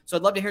technology. So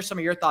I'd love to hear some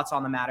of your thoughts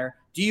on the matter.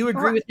 Do you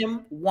agree with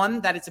him, one,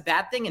 that it's a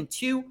bad thing, and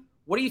two,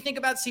 what do you think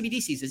about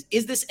CBDCs?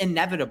 Is this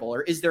inevitable,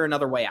 or is there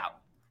another way out?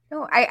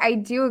 No, I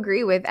do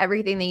agree with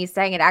everything that he's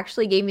saying. It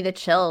actually gave me the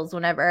chills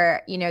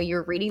whenever,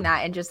 you're reading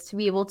that, and just to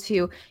be able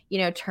to,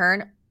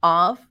 turn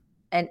off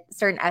and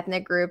certain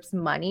ethnic groups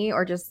money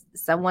or just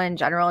someone in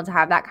general to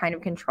have that kind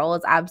of control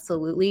is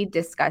absolutely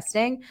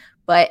disgusting.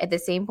 But at the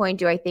same point,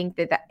 do I think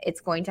that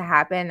it's going to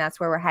happen? That's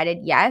where we're headed.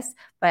 Yes.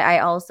 But I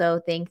also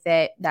think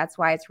that that's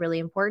why it's really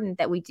important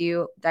that we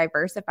do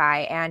diversify.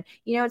 And,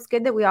 it's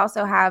good that we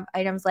also have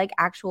items like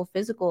actual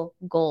physical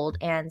gold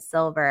and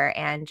silver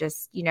and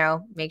just,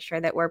 make sure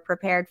that we're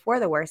prepared for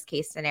the worst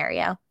case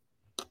scenario.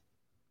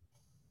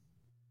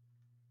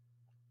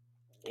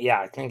 Yeah,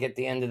 I think at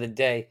the end of the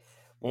day,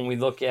 when we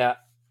look at,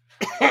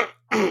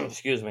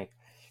 excuse me,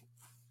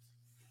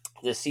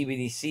 the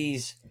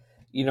CBDCs,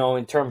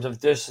 in terms of,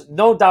 there's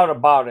no doubt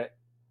about it,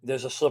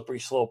 there's a slippery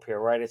slope here,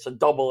 right? It's a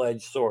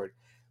double-edged sword,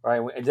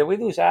 right? Did we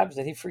lose Abs?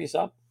 Did he freeze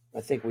up?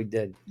 I think we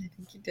did. I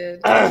think you did.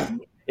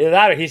 Either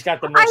that or he's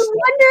got the most. I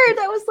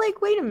wondered. I was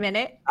like, wait a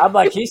minute. I'm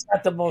like, he's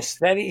got the most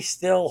steady,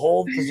 still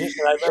hold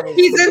position I've ever seen.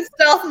 He's in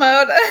stealth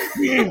mode.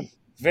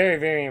 Very,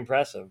 very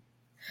impressive.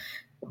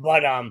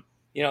 But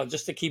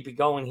just to keep it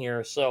going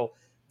here. So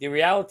the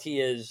reality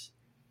is,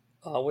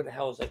 what the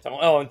hell is I talking?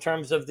 Oh, in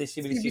terms of the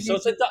CBDC. So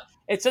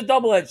it's a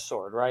double-edged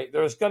sword, right?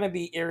 There's going to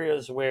be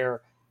areas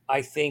where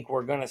I think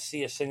we're going to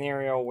see a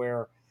scenario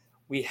where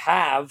we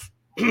have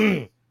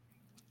the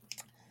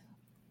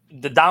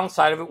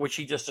downside of it, which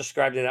he just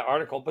described in that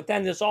article. But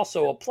then there's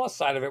also a plus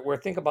side of it where,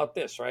 think about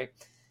this, right?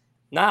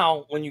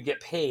 Now, when you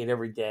get paid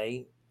every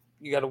day,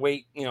 you got to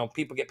wait.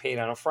 People get paid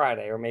on a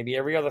Friday or maybe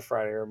every other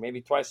Friday or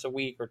maybe twice a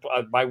week or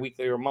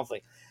bi-weekly or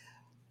monthly.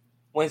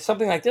 When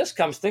something like this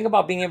comes, think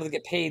about being able to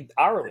get paid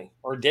hourly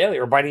or daily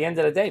or by the end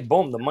of the day.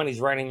 Boom, the money's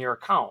right in your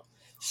account.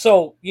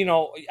 So,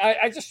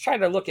 I just try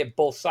to look at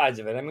both sides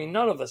of it. I mean,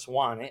 none of us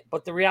want it,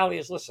 but the reality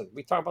is, listen,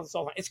 we talk about this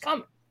all the time. It's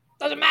coming.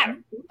 Doesn't matter.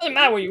 Doesn't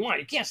matter what you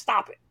want. You can't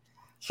stop it.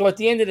 So at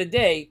the end of the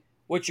day,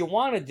 what you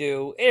want to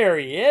do, there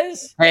he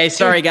is. Hey,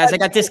 sorry, guys. I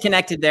got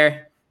disconnected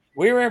there.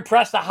 We were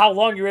impressed at how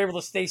long you were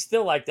able to stay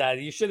still like that.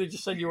 You should have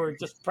just said you were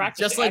just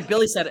practicing. Just like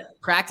Billy said,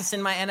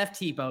 practicing my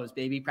NFT pose,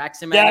 baby.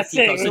 Practicing my That's NFT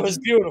it. pose. It was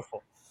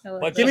beautiful.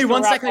 But give me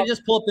 1 second to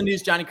just pull up the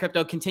news, Johnny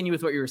Crypto. Continue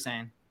with what you were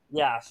saying.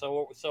 Yeah,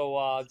 so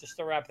just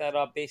to wrap that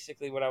up,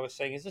 basically what I was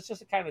saying is it's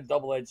just a kind of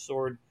double-edged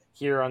sword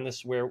here on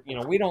this where,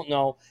 we don't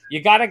know.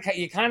 You kind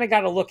of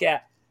got to look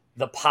at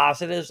the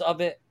positives of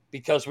it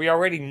because we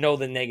already know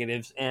the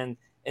negatives. And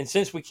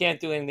since we can't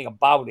do anything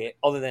about it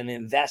other than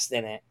invest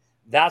in it,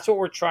 that's what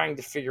we're trying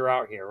to figure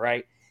out here,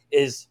 right?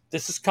 Is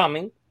this is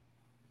coming.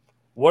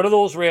 What are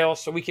those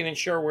rails so we can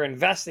ensure we're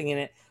investing in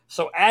it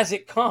so as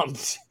it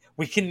comes,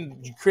 we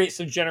can create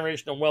some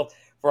generational wealth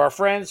for our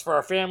friends, for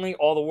our family,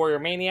 all the Warrior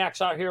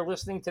Maniacs out here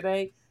listening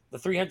today, the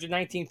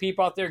 319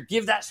 people out there.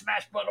 Give that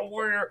smash button,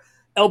 Warrior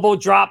elbow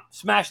drop,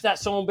 smash that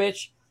son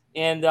bitch,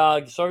 and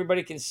so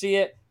everybody can see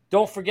it.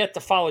 Don't forget to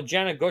follow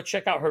Jenna. Go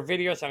check out her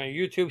videos on her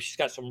YouTube. She's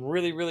got some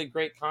really, really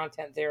great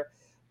content there.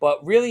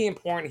 But really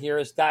important here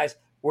is, guys,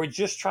 we're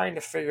just trying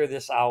to figure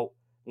this out.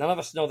 None of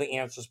us know the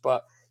answers,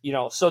 but,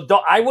 so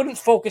I wouldn't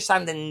focus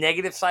on the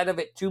negative side of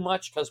it too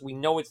much because we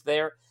know it's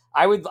there.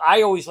 I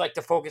always like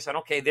to focus on,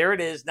 okay, there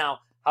it is. Now,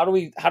 how do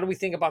we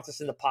think about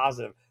this in the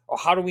positive? Or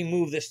how do we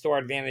move this to our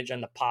advantage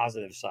on the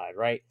positive side,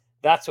 right?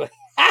 That's what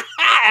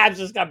I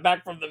just got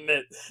back from the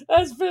Mint.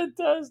 That's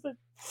fantastic.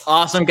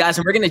 Awesome, guys.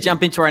 And we're going to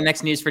jump into our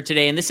next news for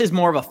today. And this is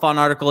more of a fun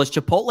article. Is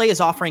Chipotle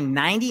is offering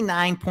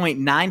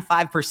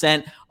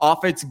 99.95%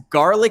 off its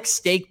garlic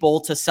steak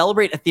bowl to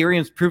celebrate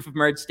Ethereum's proof of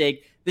merge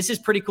stake. This is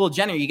pretty cool.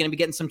 Jenna, are you going to be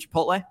getting some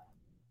Chipotle?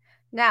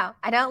 No,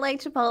 I don't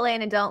like Chipotle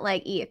and I don't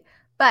like ETH,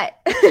 but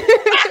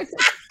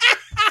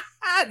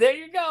there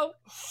you go.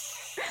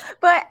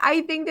 But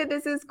I think that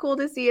this is cool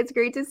to see. It's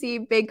great to see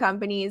big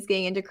companies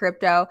getting into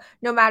crypto,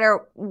 no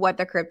matter what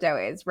the crypto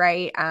is,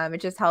 right? It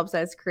just helps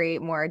us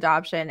create more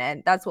adoption,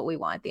 and that's what we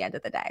want at the end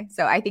of the day.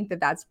 So I think that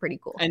that's pretty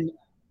cool. And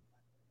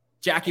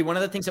Jackie, one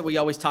of the things that we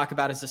always talk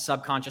about is the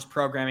subconscious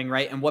programming,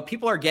 right? And what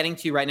people are getting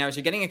to right now is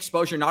you're getting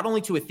exposure not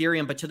only to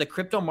Ethereum, but to the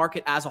crypto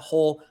market as a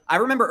whole. I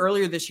remember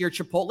earlier this year,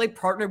 Chipotle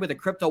partnered with a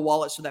crypto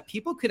wallet so that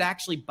people could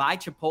actually buy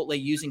Chipotle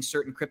using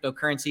certain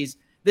cryptocurrencies.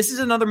 This is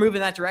another move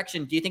in that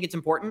direction. Do you think it's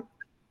important?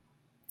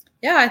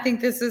 Yeah, I think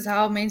this is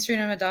how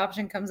mainstream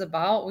adoption comes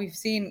about. We've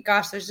seen,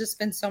 there's just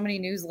been so many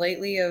news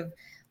lately of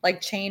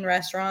like chain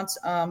restaurants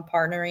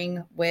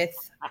partnering with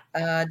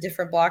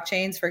different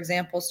blockchains. For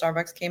example,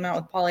 Starbucks came out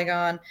with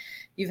Polygon.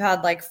 You've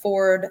had like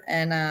Ford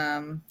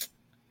and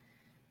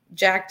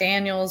Jack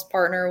Daniels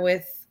partner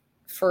with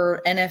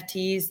for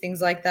NFTs,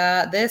 things like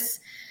that. This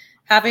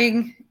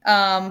having,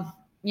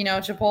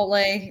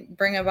 Chipotle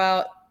bring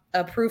about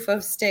a proof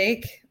of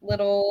stake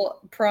little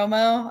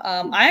promo.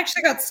 I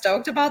actually got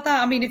stoked about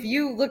that. I mean, if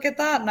you look at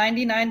that,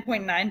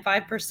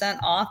 99.95%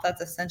 off,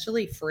 that's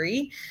essentially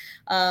free.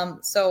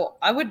 So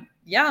I would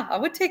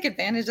take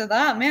advantage of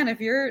that, man.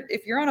 If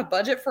you're on a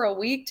budget for a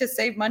week to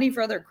save money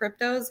for other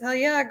cryptos, hell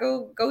yeah,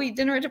 go eat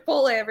dinner at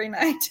Chipotle every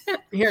night.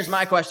 Here's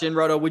my question,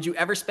 Roto. Would you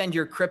ever spend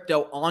your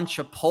crypto on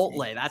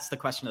Chipotle? That's the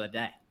question of the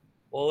day.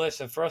 Well,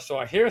 listen, first of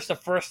all, here's the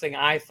first thing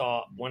I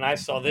thought when I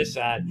saw this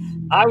ad.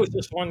 I was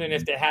just wondering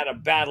if they had a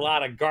bad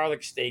lot of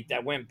garlic steak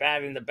that went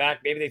bad in the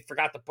back. Maybe they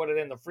forgot to put it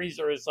in the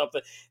freezer or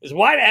something. Is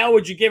why the hell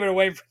would you give it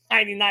away for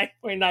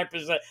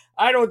 99.9%?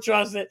 I don't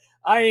trust it.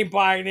 I ain't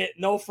buying it.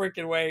 No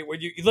freaking way.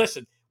 When you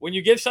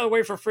give something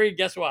away for free,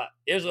 guess what?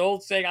 Here's an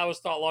old saying I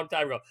was taught a long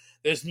time ago.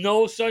 There's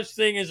no such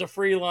thing as a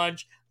free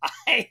lunch.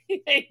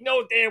 Ain't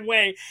no damn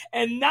way.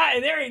 And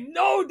there ain't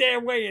no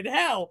damn way in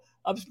hell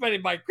I'm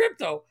spending my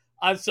crypto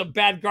on some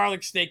bad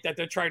garlic steak that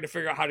they're trying to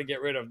figure out how to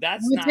get rid of.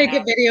 That's I'm not gonna take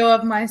happening. a video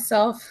of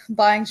myself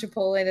buying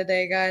Chipotle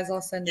today, guys. I'll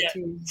send it to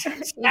you.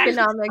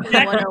 Economics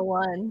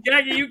 101.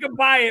 Jackie, you can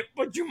buy it,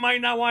 but you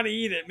might not want to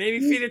eat it. Maybe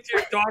feed it to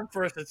your dog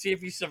first and see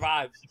if he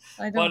survives.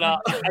 I don't But know.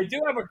 I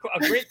do have a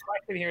great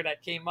question here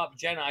that came up.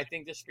 Jenna, I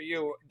think this is for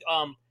you.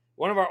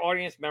 One of our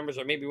audience members,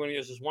 or maybe one of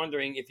yours, is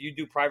wondering if you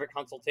do private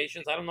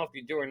consultations. I don't know if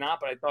you do or not,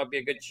 but I thought it'd be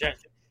a good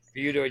chance for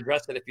you to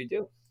address it if you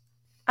do.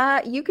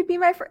 You could be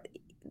my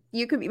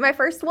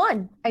first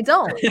one. I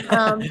don't.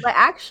 But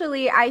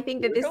actually, I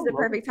think that this is the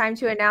perfect time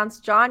to announce,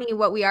 Johnny,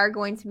 what we are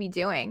going to be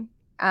doing.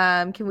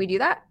 Can we do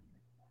that?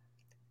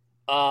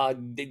 No,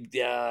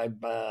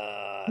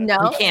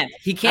 No,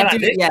 he can't do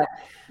it yet.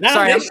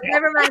 Sorry,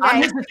 never mind.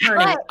 I'm Guys. his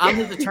attorney. I'm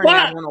his attorney.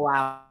 I won't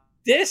allow.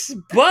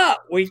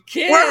 But we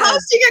can't. We're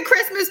hosting a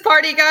Christmas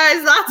party,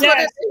 guys. That's what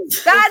it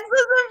is. That's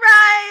the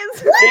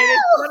surprise.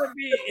 And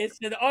it's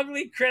an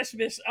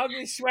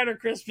ugly sweater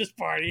Christmas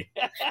party.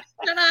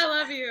 And I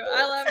love you.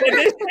 I love But you.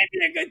 this might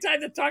be a good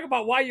time to talk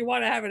about why you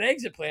want to have an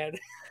exit plan.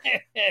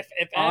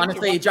 if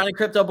Honestly, Johnny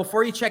Crypto,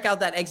 before you check out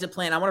that exit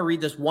plan, I want to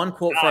read this one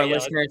quote for our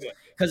listeners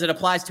because it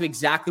applies to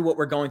exactly what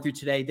we're going through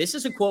today. This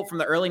is a quote from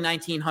the early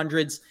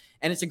 1900s,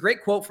 and it's a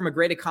great quote from a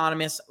great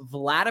economist,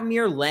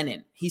 Vladimir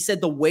Lenin. He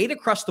said, "The way to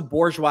crush the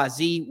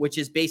bourgeoisie, which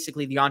is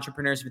basically the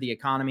entrepreneurs of the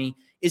economy,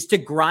 is to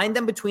grind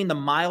them between the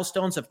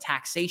milestones of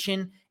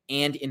taxation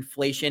and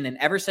inflation." And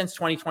ever since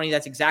 2020,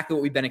 that's exactly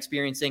what we've been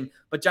experiencing.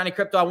 But Johnny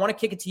Crypto, I want to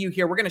kick it to you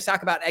here. We're going to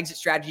talk about exit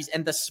strategies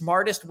and the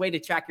smartest way to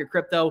track your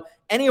crypto.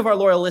 Any of our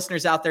loyal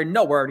listeners out there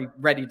know we're already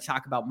ready to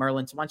talk about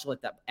Merlin. So why don't you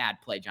let that ad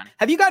play, Johnny?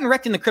 Have you gotten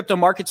wrecked in the crypto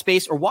market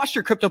space or watched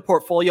your crypto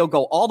portfolio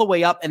go all the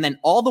way up and then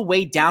all the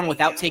way down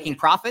without taking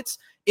profits?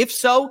 If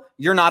so,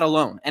 you're not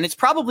alone. And it's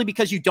probably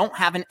because you don't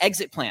have an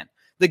exit plan.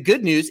 The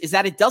good news is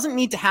that it doesn't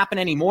need to happen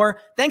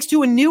anymore thanks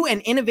to a new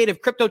and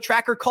innovative crypto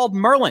tracker called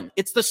Merlin.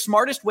 It's the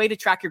smartest way to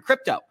track your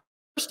crypto.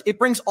 First, it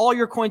brings all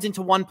your coins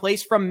into one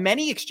place from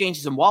many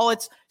exchanges and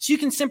wallets, so you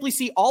can simply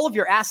see all of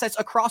your assets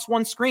across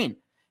one screen.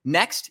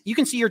 Next, you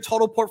can see your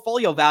total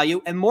portfolio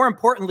value and, more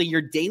importantly,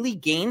 your daily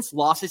gains,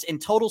 losses,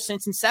 and total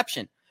since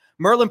inception.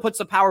 Merlin puts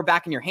the power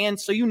back in your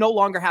hands, so you no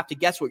longer have to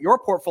guess what your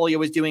portfolio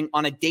is doing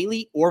on a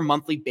daily or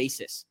monthly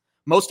basis.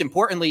 Most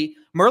importantly,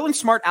 Merlin's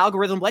smart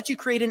algorithm lets you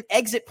create an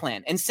exit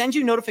plan and sends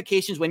you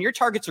notifications when your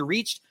targets are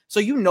reached, so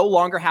you no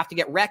longer have to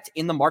get wrecked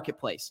in the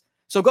marketplace.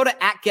 So go to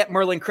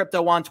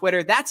 @GetMerlinCrypto on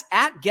Twitter. That's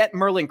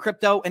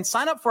 @GetMerlinCrypto, and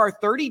sign up for our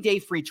 30-day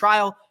free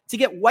trial to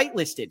get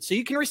whitelisted so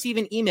you can receive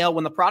an email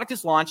when the product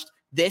is launched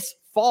this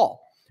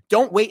fall.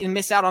 Don't wait and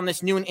miss out on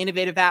this new and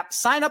innovative app.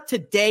 Sign up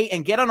today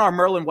and get on our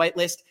Merlin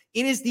whitelist.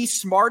 It is the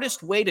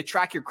smartest way to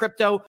track your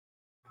crypto.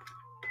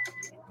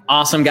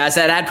 Awesome, guys.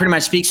 That ad pretty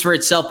much speaks for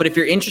itself. But if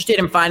you're interested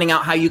in finding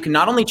out how you can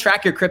not only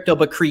track your crypto,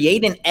 but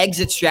create an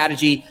exit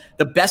strategy,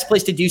 the best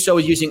place to do so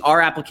is using our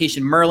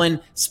application,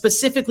 Merlin,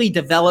 specifically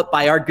developed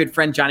by our good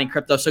friend, Johnny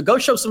Crypto. So go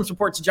show some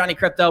support to Johnny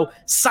Crypto.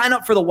 Sign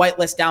up for the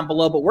whitelist down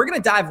below. But we're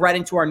going to dive right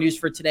into our news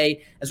for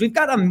today, as we've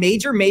got a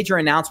major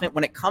announcement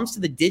when it comes to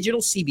the digital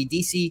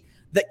CBDC.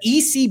 The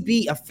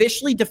ECB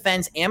officially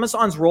defends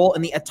Amazon's role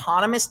in the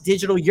autonomous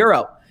digital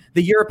euro.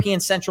 The European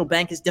Central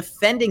Bank is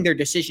defending their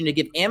decision to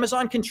give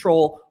Amazon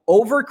control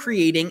over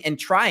creating and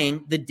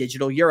trying the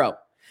digital euro.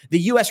 The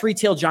U.S.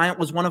 retail giant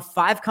was one of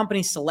 5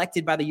 companies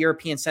selected by the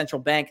European Central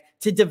Bank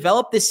to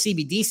develop this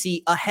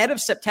CBDC ahead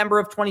of September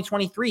of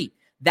 2023.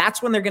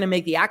 That's when they're going to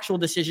make the actual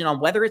decision on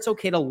whether it's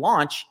okay to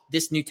launch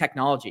this new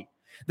technology.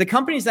 The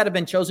companies that have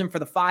been chosen for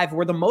the 5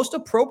 were the most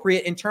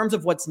appropriate in terms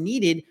of what's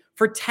needed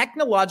for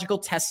technological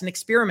tests and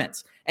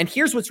experiments. And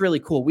here's what's really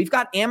cool. We've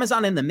got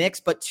Amazon in the mix,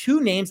 but 2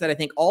 names that I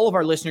think all of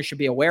our listeners should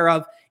be aware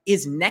of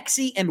is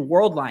Nexi and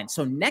Worldline.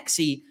 So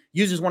Nexi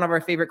uses one of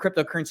our favorite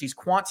cryptocurrencies,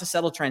 Quant, to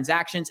settle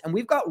transactions. And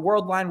we've got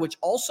Worldline, which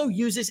also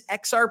uses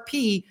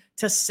XRP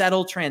to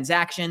settle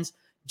transactions.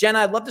 Jenna,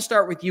 I'd love to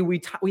start with you.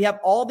 We have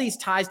all these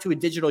ties to a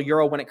digital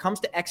euro when it comes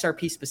to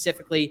XRP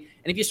specifically.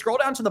 And if you scroll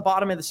down to the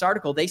bottom of this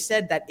article, they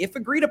said that if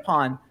agreed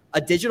upon,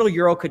 a digital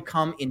euro could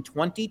come in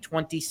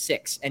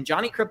 2026. And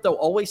Johnny Crypto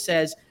always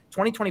says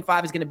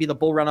 2025 is going to be the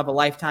bull run of a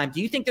lifetime.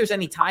 Do you think there's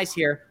any ties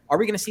here? Are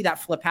we going to see that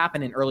flip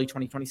happen in early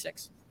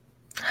 2026?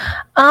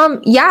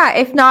 Yeah,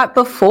 if not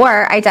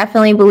before, I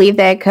definitely believe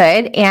that it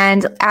could.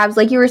 And Abs,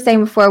 like you were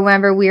saying before,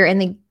 whenever we were in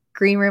the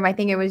green room, I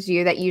think it was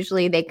you, that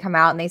usually they come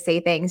out and they say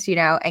things,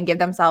 and give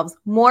themselves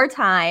more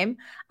time.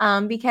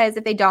 Because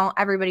if they don't,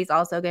 everybody's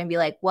also going to be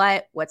like,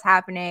 what's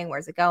happening?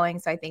 Where's it going?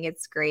 So I think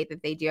it's great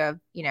that they do have,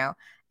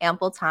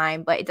 ample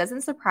time, but it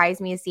doesn't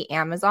surprise me to see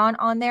Amazon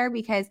on there,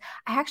 because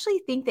I actually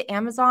think that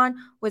Amazon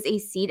was a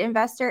seed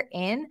investor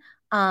in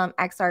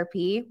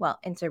XRP,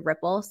 into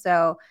Ripple.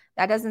 So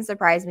that doesn't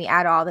surprise me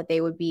at all that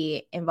they would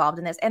be involved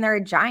in this. And they're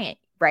a giant,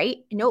 right?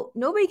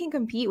 Nobody can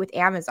compete with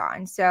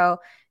Amazon. So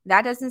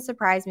that doesn't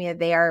surprise me that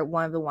they are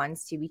one of the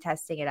ones to be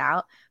testing it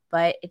out.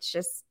 But it's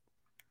just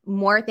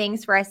more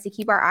things for us to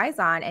keep our eyes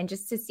on, and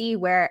just to see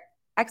where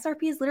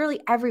XRP is literally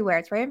everywhere.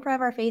 It's right in front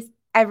of our face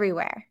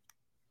everywhere.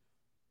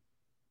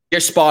 You're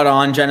spot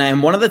on, Jenna.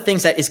 And one of the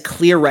things that is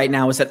clear right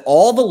now is that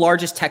all the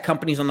largest tech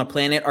companies on the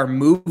planet are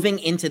moving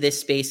into this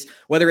space,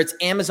 whether it's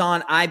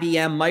Amazon,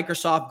 IBM,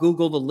 Microsoft,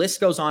 Google, the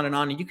list goes on.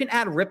 And you can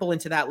add Ripple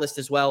into that list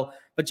as well.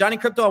 But Johnny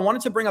Crypto, I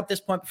wanted to bring up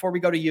this point before we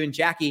go to you and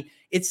Jackie.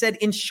 It said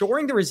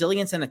ensuring the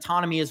resilience and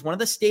autonomy is one of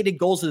the stated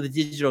goals of the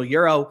digital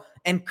euro.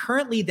 And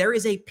currently there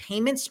is a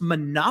payments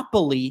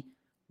monopoly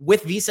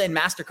with Visa and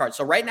MasterCard.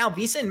 So right now,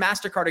 Visa and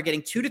MasterCard are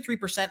getting 2 to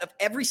 3% of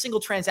every single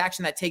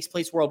transaction that takes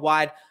place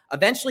worldwide.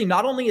 Eventually,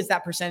 not only is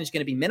that percentage going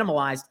to be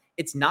minimalized,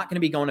 it's not going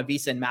to be going to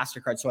Visa and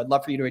MasterCard. So I'd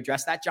love for you to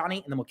address that, Johnny,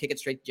 and then we'll kick it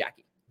straight to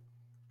Jackie.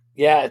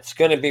 Yeah, it's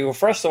going to be, well,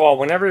 first of all,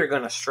 whenever you're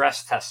going to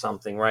stress test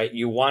something, right,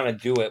 you want to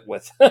do it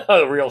with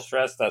a real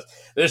stress test.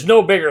 There's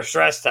no bigger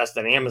stress test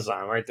than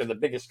Amazon, right? They're the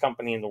biggest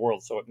company in the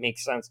world. So it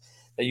makes sense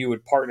that you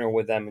would partner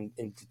with them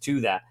and to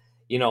do that.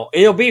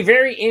 It'll be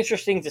very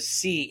interesting to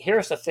see.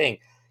 Here's the thing.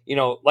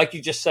 Like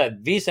you just said,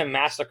 Visa and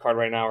MasterCard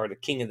right now are the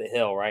king of the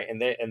hill, right?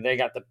 And they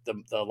got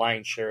the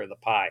lion's share of the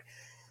pie.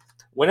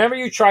 Whenever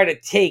you try to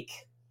take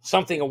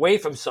something away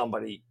from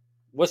somebody,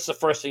 what's the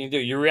first thing you do?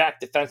 You react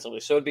defensively.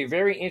 So it'd be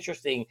very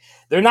interesting.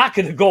 They're not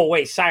going to go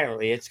away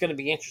silently. It's going to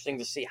be interesting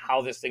to see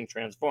how this thing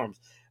transforms.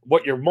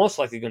 What you're most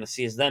likely going to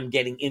see is them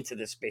getting into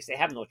this space. They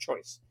have no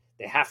choice.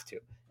 They have to,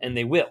 and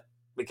they will,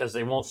 because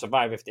they won't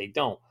survive if they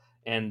don't.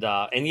 And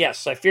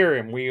yes,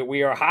 Cypherium.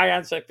 We are high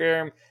on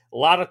Cypherium. A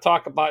lot of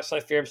talk about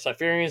Cypherium.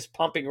 Cypherium is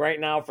pumping right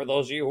now, for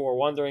those of you who are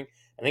wondering.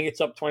 I think it's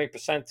up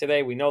 20%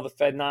 today. We know the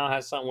Fed now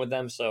has something with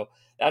them. So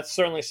that's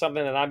certainly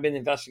something that I've been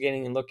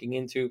investigating and looking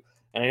into.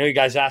 And I know you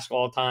guys ask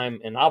all the time,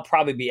 and I'll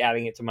probably be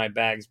adding it to my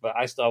bags, but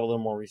I still have a little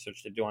more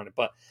research to do on it.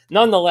 But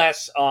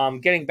nonetheless,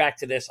 getting back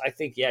to this, I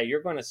think,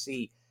 you're going to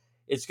see,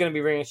 it's going to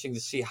be very interesting to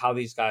see how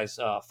these guys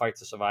fight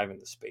to survive in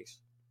this space.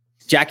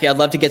 Jackie, I'd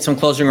love to get some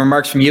closing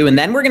remarks from you. And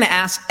then we're going to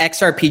ask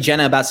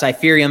XRPJenna about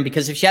Cypherium,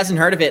 because if she hasn't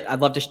heard of it,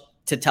 I'd love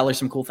to tell her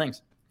some cool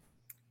things.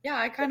 Yeah,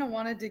 I kind of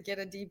wanted to get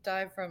a deep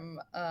dive from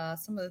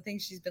some of the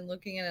things she's been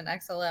looking at in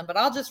XLM, but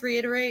I'll just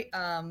reiterate,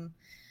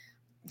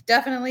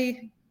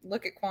 definitely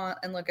look at Quant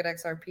and look at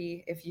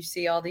XRP. If you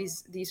see all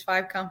these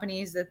 5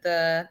 companies that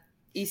the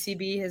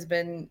ECB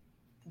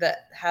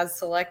has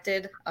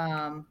selected,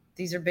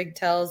 these are big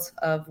tells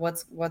of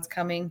what's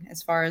coming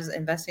as far as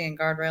investing in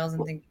guardrails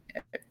and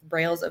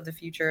rails of the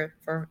future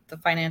for the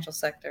financial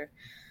sector.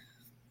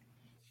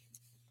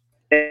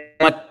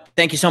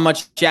 Thank you so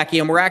much, Jackie.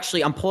 And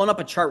I'm pulling up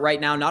a chart right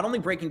now, not only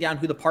breaking down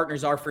who the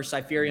partners are for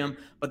Cypherium,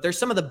 but there's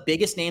some of the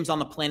biggest names on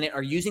the planet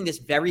are using this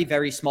very,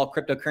 very small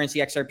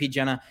cryptocurrency,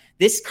 XRPJenna.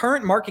 This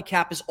current market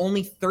cap is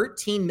only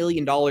 $13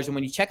 million. And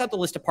when you check out the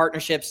list of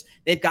partnerships,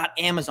 they've got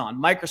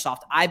Amazon, Microsoft,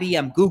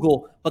 IBM,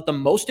 Google. But the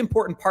most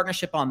important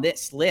partnership on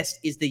this list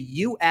is the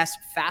U.S.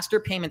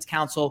 Faster Payments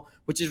Council,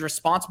 which is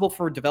responsible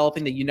for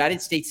developing the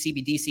United States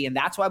CBDC. And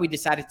that's why we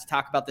decided to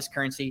talk about this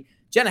currency.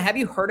 Jenna, have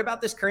you heard about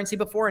this currency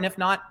before? And if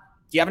not,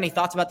 do you have any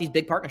thoughts about these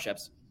big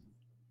partnerships?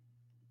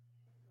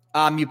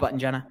 Mute button,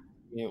 Jenna.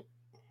 Mute.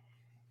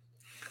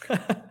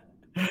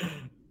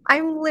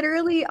 I'm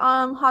literally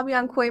hobby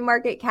on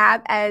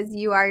CoinMarketCap as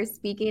you are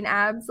speaking,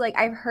 Abs. Like,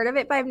 I've heard of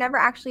it, but I've never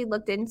actually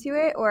looked into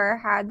it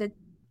or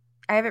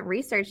I haven't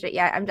researched it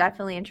yet. I'm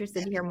definitely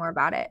interested to hear more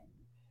about it.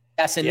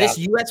 Yes, and this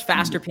U.S.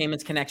 Faster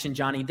Payments connection,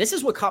 Johnny, this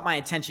is what caught my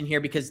attention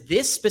here, because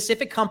this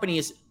specific company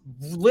is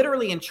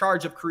literally in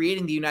charge of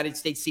creating the United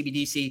States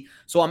CBDC.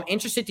 So I'm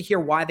interested to hear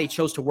why they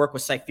chose to work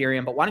with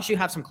Cypherium. But why don't you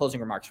have some closing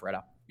remarks,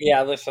 Retta?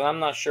 Yeah, listen, I'm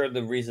not sure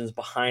the reasons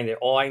behind it.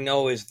 All I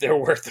know is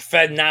the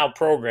Fed Now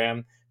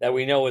program that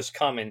we know is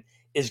coming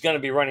is going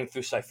to be running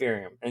through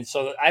Cypherium. And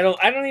so I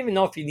don't even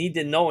know if you need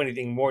to know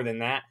anything more than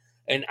that.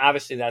 And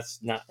obviously that's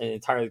not an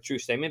entirely true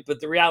statement. But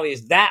the reality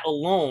is that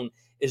alone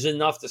is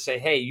enough to say,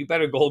 hey, you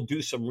better go do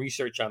some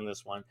research on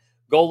this one.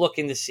 Go look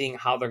into seeing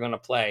how they're going to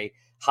play,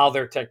 how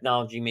their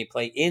technology may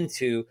play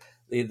into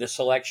the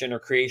selection or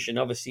creation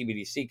of a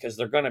CBDC, because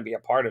they're going to be a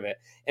part of it.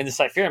 And the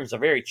Cypheriums are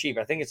very cheap.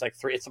 I think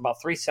it's about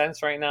 3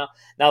 cents right now.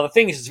 Now, the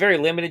thing is, it's very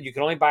limited. You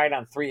can only buy it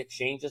on 3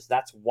 exchanges.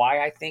 That's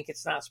why I think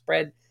it's not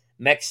spread.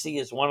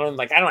 Mexi is one of them.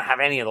 Like, I don't have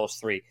any of those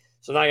 3.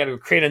 So now I got to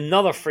create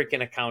another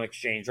freaking account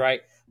exchange,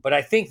 right? But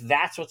I think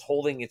that's what's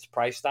holding its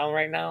price down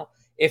right now.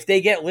 If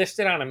they get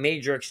listed on a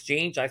major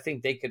exchange, I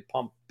think they could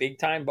pump big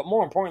time. But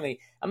more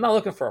importantly, I'm not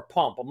looking for a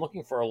pump. I'm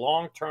looking for a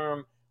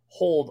long-term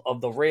hold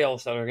of the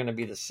rails that are going to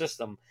be the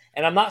system.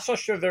 And I'm not so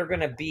sure they're going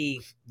to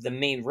be the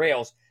main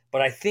rails,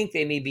 but I think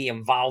they may be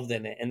involved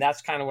in it. And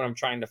that's kind of what I'm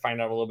trying to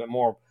find out a little bit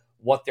more,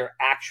 what their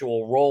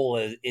actual role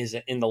is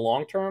in the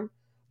long term.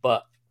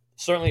 But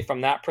certainly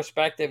from that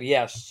perspective,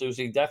 yes,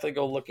 Susie, definitely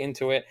go look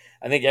into it.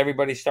 I think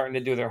everybody's starting to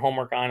do their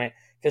homework on it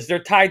because they're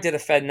tied to the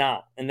Fed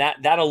now. And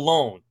that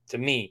alone, to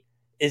me,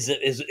 is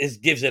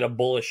gives it a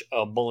bullish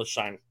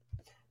sign.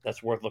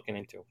 That's worth looking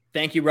into.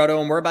 Thank you, Roto.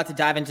 And we're about to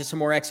dive into some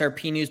more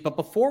XRP news. But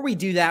before we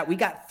do that, we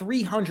got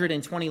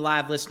 320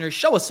 live listeners.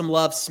 Show us some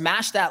love.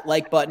 Smash that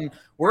like button.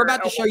 We're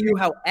about to show you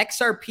how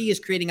XRP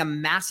is creating a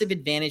massive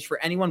advantage for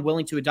anyone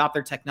willing to adopt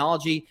their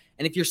technology.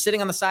 And if you're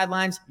sitting on the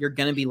sidelines, you're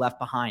going to be left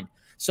behind.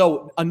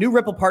 So a new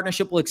Ripple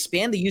partnership will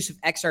expand the use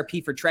of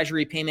XRP for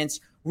treasury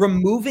payments,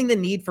 removing the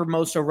need for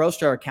Moso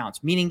Roaster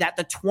accounts, meaning that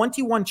the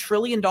 $21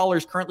 trillion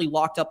currently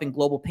locked up in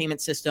global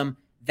payment system,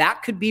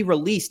 that could be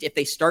released if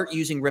they start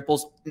using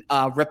Ripple's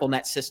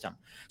RippleNet system.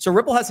 So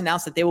Ripple has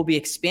announced that they will be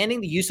expanding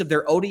the use of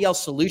their ODL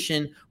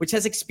solution, which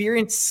has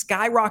experienced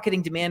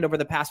skyrocketing demand over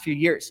the past few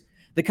years.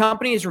 The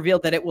company has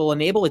revealed that it will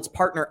enable its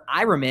partner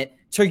iRemit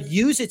to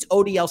use its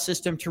ODL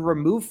system to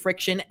remove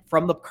friction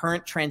from the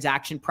current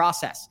transaction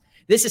process.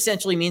 This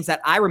essentially means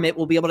that iRemit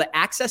will be able to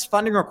access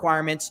funding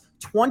requirements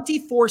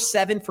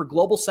 24/7 for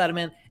global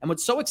settlement. And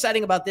what's so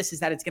exciting about this is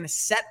that it's going to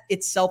set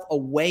itself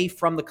away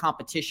from the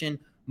competition.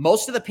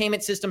 Most of the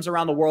payment systems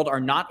around the world are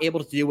not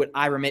able to do what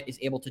iRemit is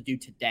able to do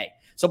today.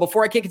 So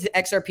before I kick it to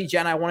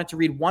XRPJenna, I wanted to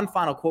read one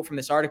final quote from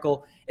this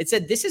article. It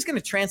said, this is going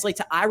to translate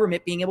to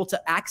iRemit being able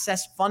to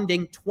access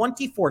funding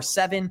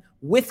 24/7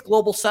 with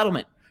global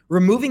settlement,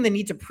 removing the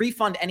need to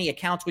pre-fund any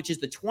accounts, which is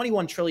the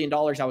 $21 trillion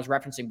I was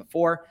referencing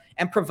before,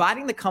 and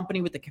providing the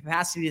company with the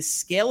capacity to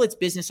scale its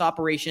business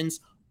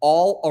operations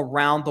all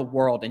around the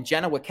world. And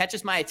Jenna, what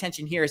catches my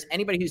attention here is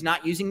anybody who's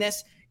not using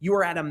this, you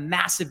are at a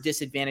massive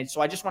disadvantage. So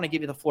I just want to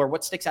give you the floor.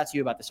 What sticks out to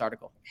you about this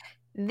article?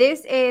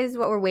 This is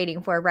what we're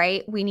waiting for,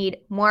 right? We need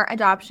more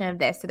adoption of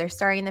this. So they're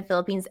starting in the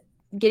Philippines,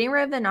 getting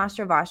rid of the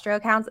Nostro Vostro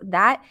accounts.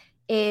 That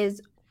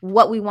is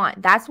what we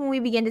want. That's when we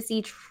begin to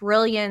see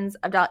trillions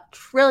of dollars,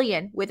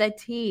 trillion with a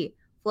T,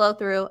 flow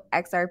through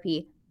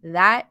XRP.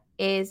 That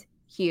is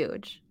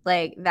huge.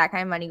 Like that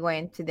kind of money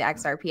going to the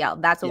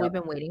XRPL. That's what we've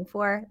been waiting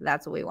for.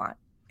 That's what we want.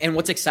 And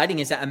what's exciting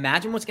is that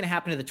imagine what's going to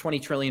happen to the $20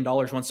 trillion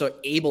once they're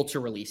able to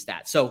release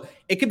that. So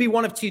it could be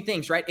one of two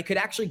things, right? It could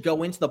actually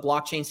go into the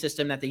blockchain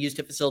system that they use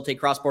to facilitate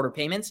cross-border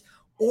payments,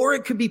 or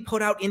it could be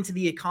put out into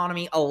the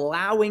economy,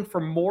 allowing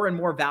for more and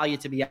more value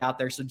to be out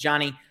there. So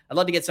Johnny, I'd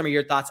love to get some of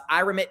your thoughts.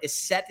 iRemit is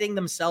setting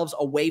themselves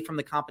away from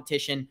the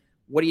competition.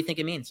 What do you think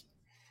it means?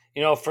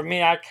 You know, for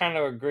me, I kind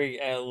of agree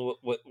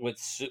with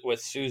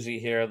Susie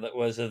here. That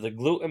was it the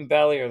gluten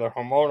belly or the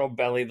hormonal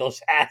belly.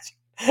 Those ads.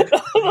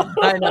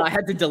 I know. I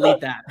had to delete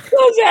that.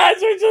 Those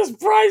ads are just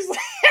priceless.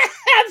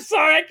 I'm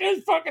sorry. I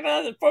couldn't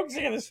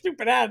focusing on the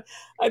stupid ad.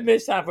 I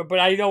missed half of it, but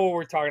I know what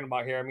we're talking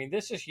about here. I mean,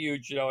 this is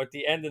huge. You know, at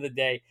the end of the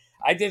day,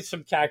 I did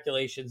some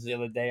calculations the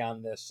other day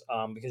on this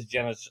because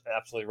Jenna's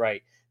absolutely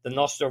right. The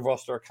Nostro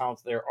Vostro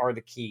accounts there are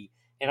the key.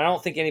 And I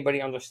don't think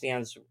anybody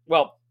understands.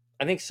 Well,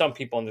 I think some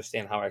people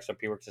understand how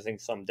XRP works. I think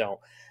some don't.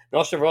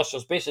 Nostro Vostro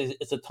is basically,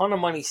 it's a ton of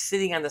money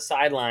sitting on the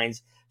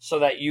sidelines so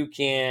that you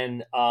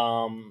can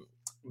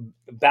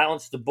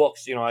balance the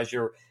books, you know, as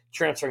you're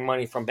transferring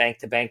money from bank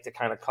to bank to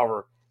kind of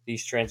cover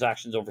these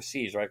transactions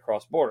overseas, right,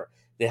 cross border.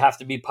 They have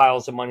to be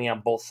piles of money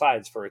on both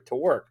sides for it to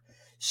work.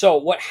 So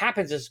what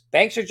happens is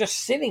banks are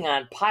just sitting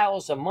on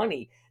piles of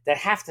money that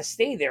have to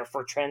stay there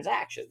for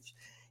transactions.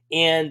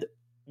 And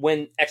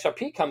when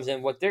XRP comes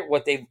in, what they've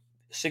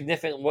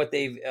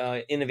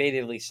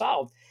innovatively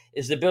solved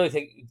is the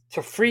ability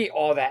to free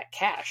all that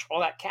cash. All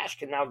that cash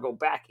can now go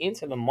back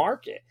into the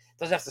market. It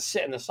doesn't have to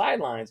sit in the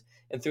sidelines.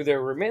 And through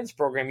their remittance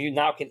program, you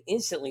now can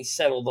instantly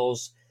settle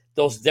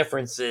those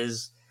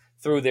differences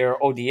through their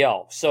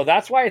ODL. So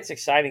that's why it's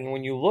exciting.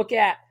 When you look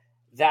at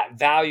that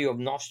value of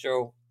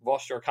Nostro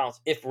Vostro accounts,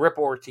 if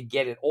Ripple were to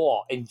get it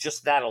all, and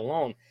just that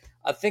alone,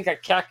 I think I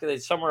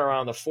calculated somewhere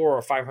around the $400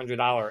 or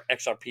 $500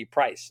 XRP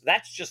price.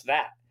 That's just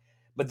that.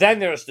 But then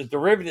there's the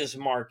derivatives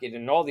market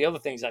and all the other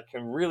things that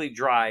can really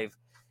drive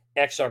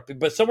XRP.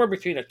 But somewhere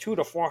between a $200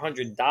 to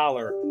 $400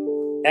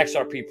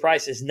 XRP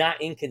price is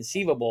not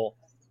inconceivable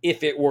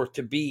if it were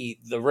to be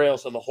the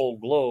rails of the whole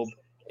globe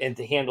and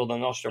to handle the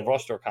Nostro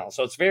Vostro account.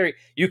 So it's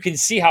you can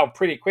see how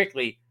pretty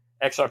quickly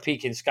XRP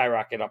can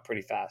skyrocket up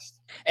pretty fast.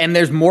 And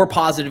there's more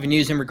positive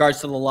news in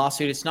regards to the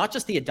lawsuit. It's not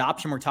just the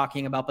adoption we're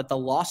talking about, but the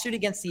lawsuit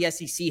against the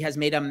SEC has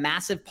made a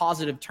massive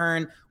positive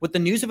turn, with the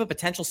news of a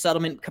potential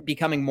settlement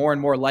becoming more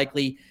and more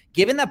likely,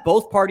 given that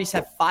both parties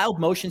have filed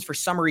motions for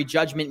summary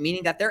judgment,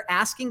 meaning that they're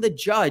asking the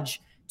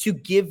judge to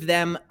give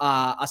them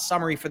a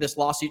summary for this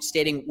lawsuit,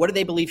 stating what do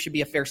they believe should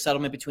be a fair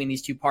settlement between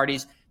these two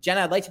parties.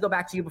 Jenna, I'd like to go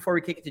back to you before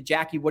we kick it to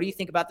Jackie. What do you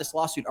think about this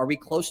lawsuit? Are we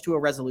close to a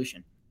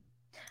resolution?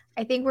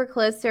 I think we're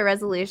close to a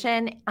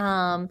resolution.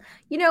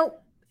 You know,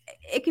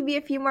 it could be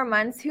a few more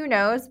months. Who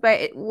knows?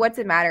 But what's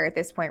it matter at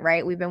this point,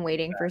 right? We've been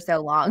waiting for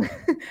so long.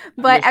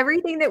 But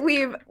everything that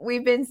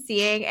we've been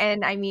seeing,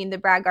 and I mean, the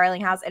Brad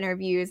Garlinghouse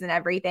interviews and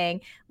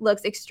everything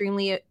looks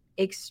extremely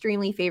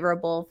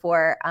favorable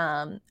for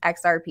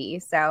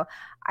XRP. So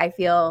I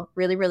feel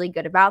really, really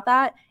good about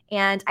that.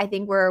 And I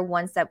think we're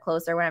one step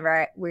closer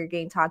whenever we're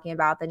talking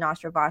about the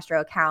Nostro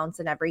Vostro accounts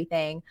and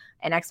everything,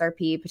 and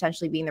XRP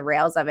potentially being the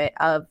rails of it,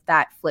 of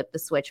that flip the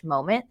switch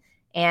moment.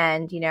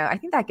 And, I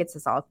think that gets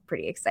us all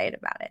pretty excited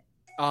about it.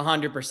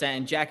 100%.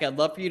 And Jack, I'd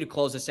love for you to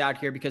close us out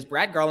here, because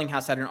Brad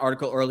Garlinghouse had an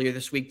article earlier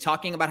this week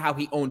talking about how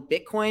he owned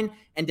Bitcoin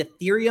and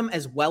Ethereum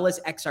as well as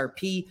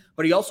XRP.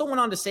 But he also went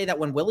on to say that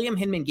when William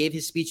Hinman gave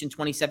his speech in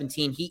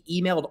 2017, he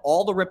emailed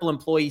all the Ripple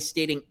employees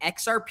stating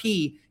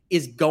XRP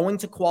is going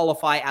to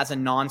qualify as a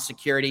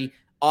non-security.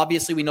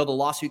 Obviously, we know the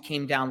lawsuit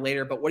came down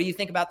later, but what do you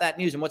think about that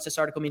news, and what's this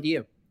article mean to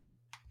you?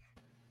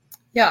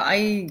 Yeah,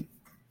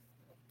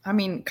 I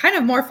mean, kind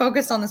of more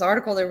focused on this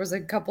article, there was a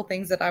couple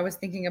things that I was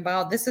thinking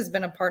about. This has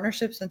been a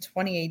partnership since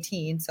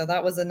 2018. So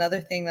that was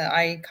another thing that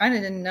I kind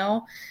of didn't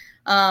know.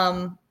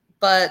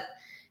 But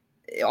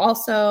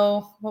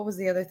also, what was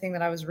the other thing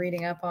that I was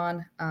reading up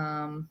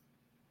on?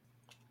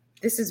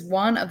 This is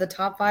one of the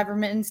top 5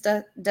 remittance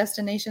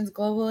destinations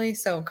globally.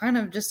 So kind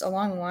of just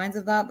along the lines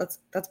of that,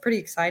 that's pretty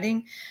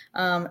exciting,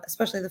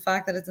 especially the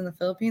fact that it's in the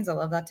Philippines. I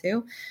love that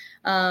too.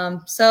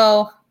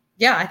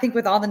 Yeah, I think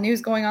with all the news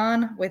going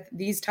on with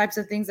these types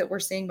of things that we're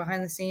seeing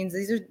behind the scenes,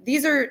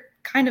 these are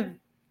kind of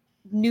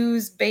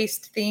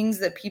news-based things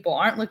that people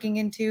aren't looking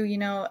into.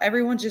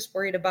 Everyone's just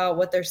worried about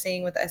what they're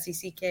seeing with the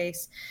SEC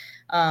case.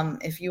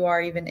 If you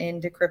are even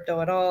into crypto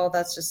at all,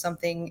 that's just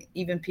something,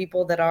 even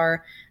people that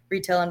are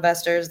retail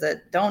investors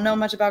that don't know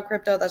much about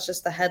crypto, that's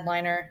just the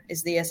headliner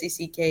is the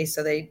SEC case.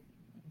 So they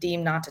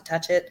deem not to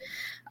touch it.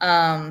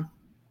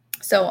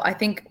 So I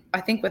think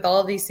with all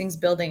of these things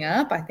building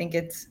up, I think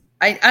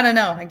I don't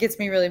know. It gets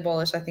me really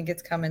bullish. I think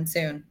it's coming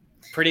soon.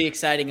 Pretty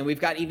exciting. And we've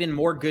got even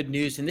more good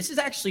news. And this is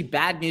actually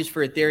bad news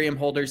for Ethereum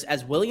holders,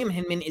 as William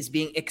Hinman is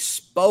being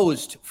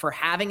exposed for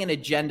having an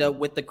agenda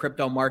with the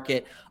crypto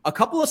market. A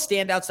couple of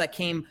standouts that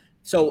came.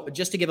 So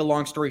just to give a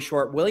long story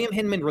short, William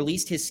Hinman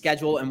released his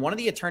schedule, and one of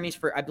the attorneys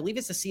for, I believe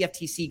it's the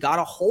CFTC, got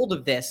a hold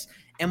of this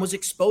and was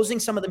exposing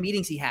some of the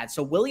meetings he had.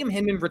 So William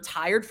Hinman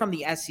retired from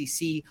the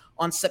SEC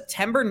on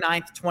September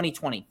 9th,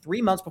 2020,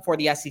 3 months before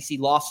the SEC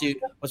lawsuit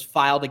was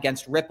filed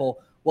against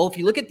Ripple. Well, if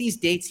you look at these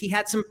dates, he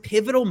had some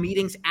pivotal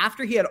meetings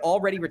after he had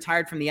already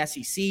retired from the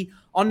SEC.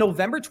 On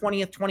November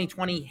 20th,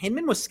 2020,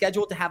 Hinman was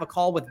scheduled to have a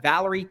call with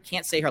Valerie,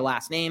 can't say her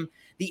last name.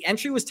 The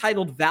entry was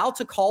titled Val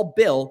to Call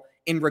Bill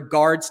in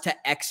regards to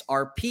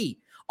XRP.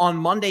 On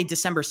Monday,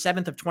 December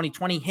 7th of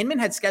 2020, Hinman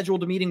had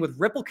scheduled a meeting with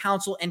Ripple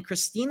counsel and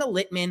Christina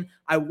Littman.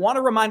 I want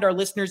to remind our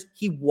listeners,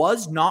 he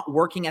was not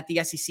working at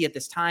the SEC at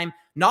this time.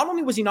 Not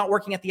only was he not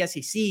working at the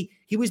SEC,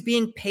 he was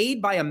being paid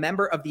by a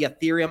member of the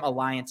Ethereum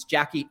Alliance.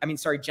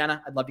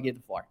 Jenna, I'd love to give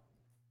the floor.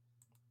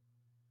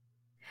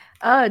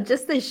 Oh,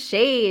 just the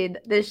shade.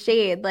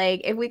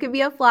 Like, if we could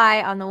be a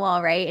fly on the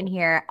wall, right, and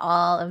hear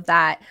all of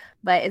that,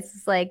 but it's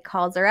just like,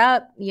 calls her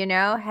up,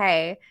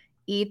 hey,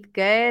 ETH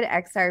good,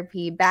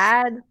 XRP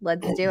bad,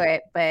 let's do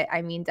it. But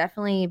I mean,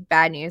 definitely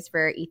bad news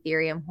for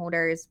Ethereum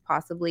holders,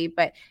 possibly.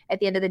 But at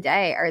the end of the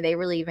day, are they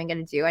really even going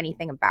to do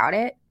anything about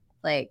it?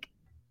 Like,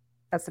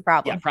 that's the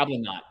problem. Yeah, probably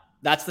not.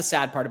 That's the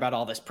sad part about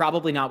all this.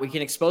 Probably not. We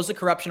can expose the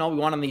corruption all we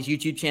want on these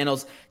YouTube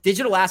channels.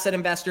 Digital asset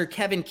investor,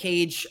 Kevin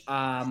Cage,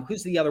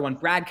 who's the other one?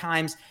 Brad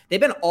Kimes. They've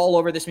been all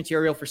over this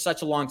material for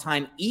such a long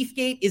time.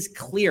 ETHgate is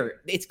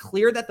clear. It's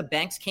clear that the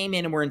banks came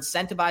in and were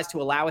incentivized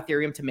to allow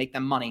Ethereum to make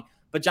them money.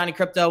 But Johnny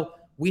Crypto,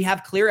 we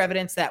have clear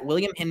evidence that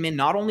William Hinman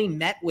not only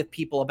met with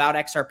people about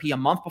XRP a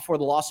month before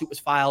the lawsuit was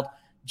filed,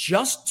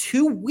 just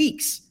 2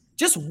 weeks,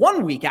 just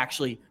 1 week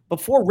actually,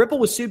 before Ripple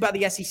was sued by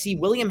the SEC,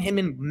 William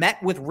Hinman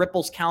met with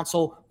Ripple's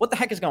counsel. What the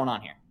heck is going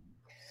on here?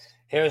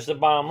 Here's the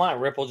bottom line.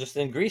 Ripple just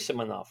didn't grease him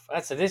enough.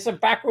 That's it. This is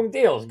backroom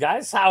deals,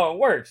 guys. That's how it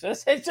works.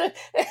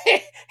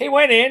 He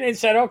went in and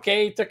said,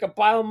 okay, he took a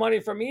pile of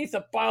money from ETH,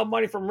 a pile of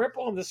money from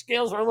Ripple, and the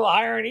scales were a little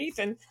higher in ETH,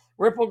 and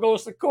Ripple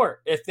goes to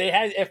court.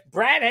 If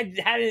Brad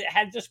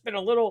had just been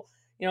a little,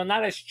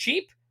 not as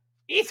cheap,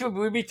 ETH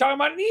would be talking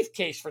about an ETH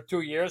case for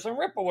 2 years, and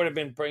Ripple would have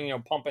been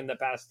pumping the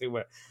past 2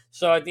 years.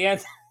 So at the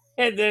end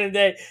of the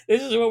day,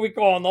 this is what we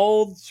call an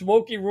old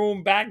smoky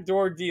room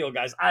backdoor deal,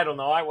 guys. I don't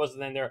know. I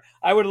wasn't in there.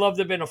 I would love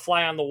to have been a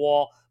fly on the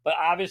wall, but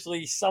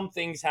obviously some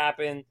things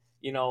happen.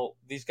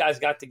 These guys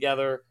got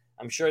together.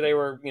 I'm sure they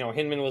were,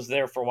 Hinman was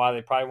there for a while.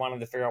 They probably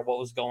wanted to figure out what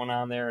was going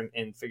on there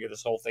and figure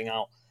this whole thing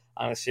out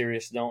on a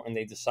serious note. And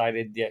they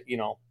decided that,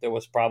 there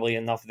was probably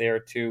enough there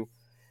to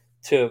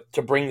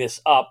bring this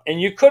up.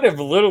 And you could have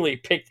literally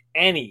picked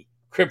any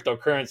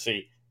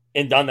cryptocurrency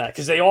and done that,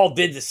 because they all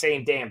did the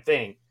same damn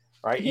thing.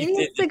 Right? He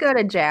needs to go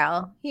to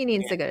jail. And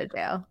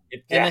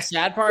the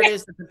sad part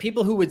is that the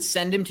people who would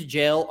send him to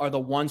jail are the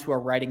ones who are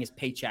writing his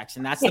paychecks.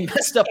 And that's the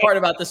messed up part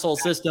about this whole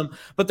system.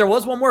 But there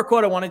was one more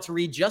quote I wanted to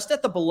read just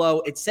at the below.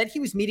 It said he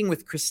was meeting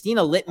with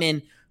Christina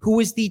Littman, who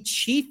is the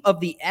chief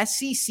of the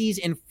SEC's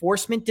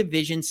Enforcement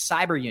Division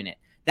Cyber Unit.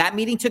 That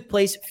meeting took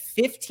place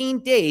 15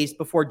 days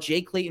before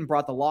Jay Clayton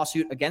brought the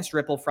lawsuit against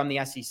Ripple from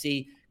the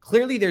SEC.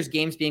 Clearly, there's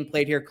games being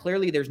played here.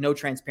 Clearly, there's no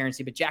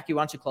transparency. But Jackie,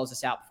 why don't you close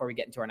this out before we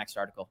get into our next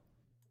article?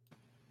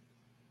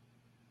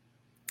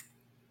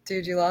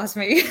 Dude, you lost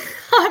me.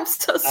 I'm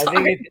so I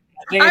sorry.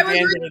 think I at was the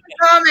end reading of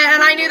the comment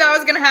and I knew that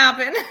was going to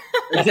happen.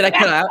 Did I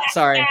cut out?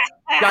 Sorry.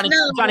 Johnny,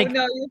 No, Johnny,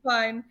 you're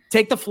fine.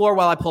 take the floor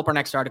while I pull up our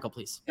next article,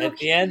 please. At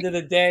the end of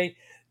the day,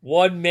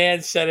 one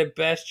man said it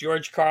best.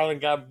 George Carlin,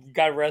 God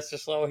rest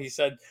his soul. He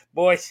said,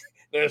 "Boys,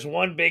 there's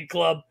one big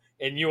club,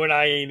 and you and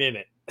I ain't in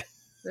it."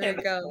 There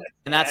you go.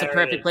 And that's a There it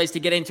perfect is. place to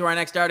get into our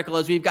next article,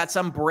 as we've got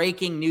some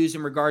breaking news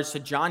in regards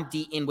to John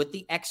Deaton with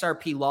the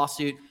XRP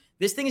lawsuit.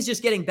 This thing is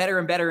just getting better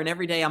and better, and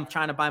every day I'm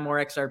trying to buy more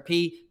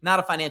XRP.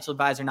 Not a financial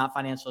advisor, not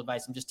financial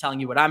advice. I'm just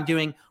telling you what I'm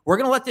doing. We're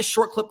going to let this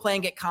short clip play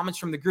and get comments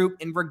from the group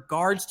in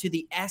regards to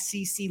the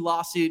SEC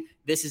lawsuit.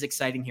 This is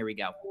exciting. Here we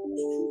go.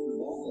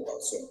 Wrong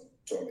about something,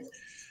 Tony.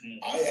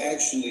 I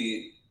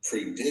actually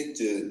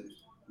predicted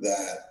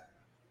that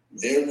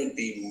there would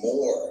be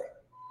more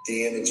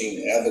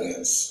damaging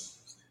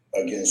evidence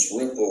against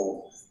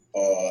Ripple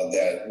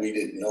that we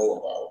didn't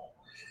know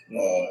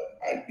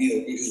about.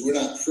 Because we're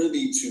not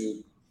privy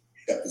to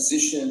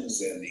depositions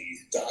and the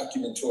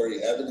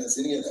documentary evidence,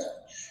 any of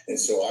that. And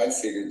so I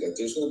figured that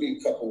there's going to be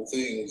a couple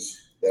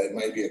things that it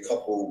might be a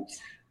couple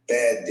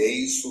bad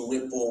days for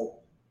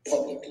Ripple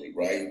publicly,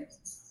 right?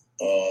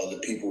 The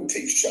people would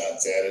take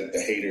shots at it.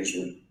 The haters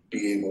would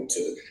be able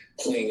to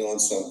cling on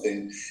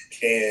something.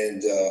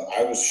 And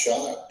I was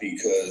shocked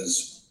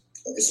because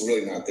it's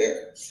really not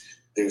there.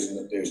 There's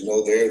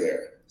no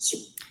there. So,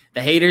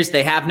 the haters,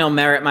 they have no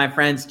merit, my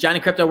friends. Johnny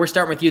Crypto, we're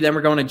starting with you, then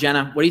we're going to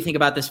Jenna. What do you think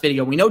about this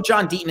video? We know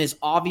John Deaton is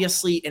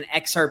obviously an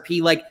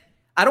XRP. Like,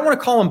 I don't want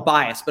to call him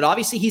biased, but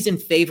obviously he's in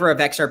favor of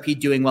XRP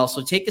doing well.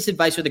 So take this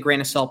advice with a grain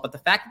of salt. But the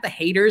fact that the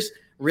haters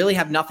really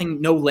have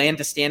no land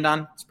to stand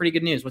on, it's pretty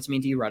good news. What's it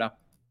mean to you, Rado?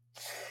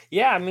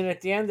 Yeah, I mean,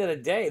 at the end of the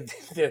day,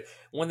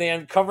 when they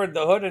uncovered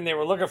the hood and they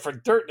were looking for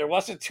dirt, there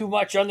wasn't too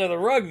much under the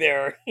rug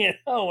there,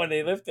 when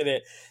they lifted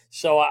it.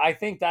 So I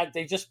think that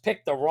they just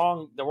picked the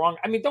wrong.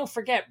 I mean, don't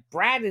forget,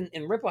 Brad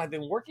and Ripple have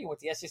been working with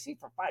the SEC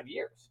for 5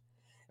 years.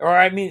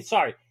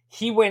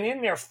 He went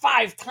in there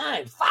 5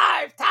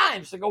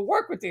 times to go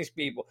work with these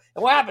people.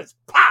 And what happens?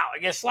 Pow! I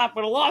get slapped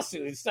with a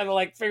lawsuit instead of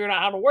like figuring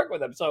out how to work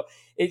with them. So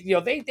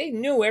they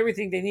knew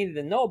everything they needed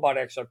to know about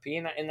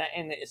XRP,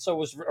 and so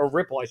was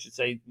Ripple, I should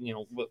say.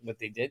 What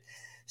they did.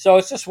 So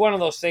it's just one of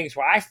those things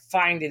where I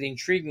find it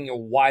intriguing of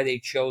why they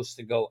chose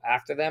to go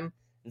after them.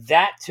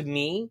 That to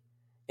me,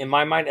 in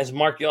my mind, as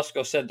Mark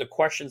Yosko said, the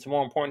question's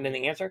more important than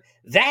the answer.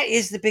 That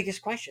is the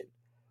biggest question.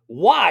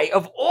 Why,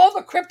 of all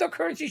the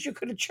cryptocurrencies you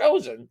could have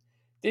chosen,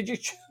 did you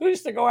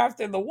choose to go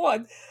after the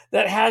one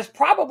that has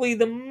probably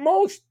the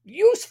most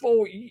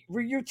useful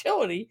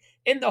utility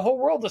in the whole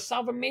world to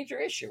solve a major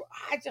issue?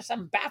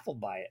 I'm baffled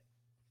by it.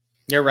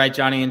 You're right,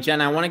 Johnny. And Jen,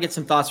 I want to get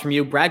some thoughts from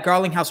you. Brad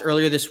Garlinghouse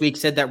earlier this week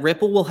said that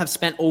Ripple will have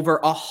spent over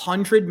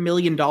 $100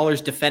 million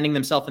defending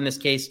themselves in this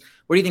case.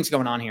 What do you think's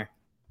going on here?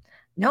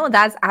 No,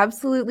 that's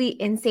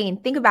absolutely insane.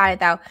 Think about it,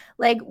 though.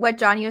 Like what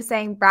Johnny was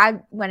saying,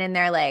 Brad went in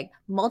there like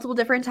multiple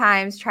different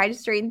times, tried to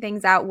straighten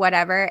things out,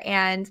 whatever.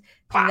 And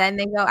then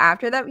they go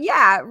after them.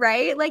 Yeah,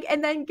 right? Like,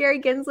 and then Gary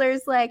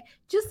Gensler's like,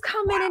 just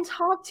come in and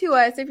talk to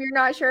us if you're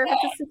not sure if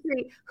it's a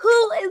security.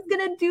 Who is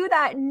going to do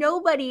that?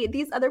 Nobody.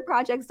 These other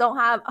projects don't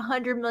have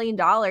 $100 million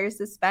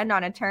to spend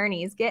on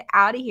attorneys. Get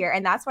out of here.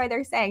 And that's why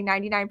they're saying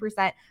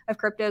 99% of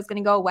crypto is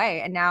going to go away.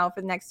 And now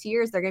for the next 2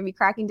 years, they're going to be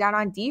cracking down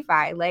on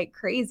DeFi like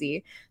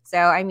crazy. So,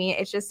 I mean,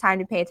 it's just time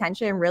to pay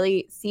attention and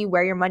really see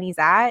where your money's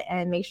at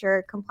and make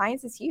sure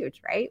compliance is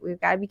huge, right?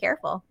 We've got to be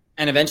careful.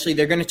 And eventually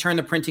they're going to turn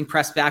the printing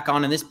press back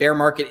on, and this bear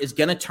market is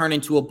going to turn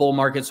into a bull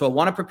market. So I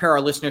want to prepare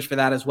our listeners for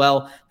that as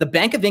well. The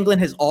Bank of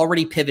England has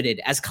already pivoted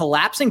as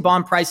collapsing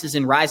bond prices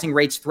and rising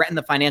rates threaten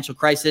the financial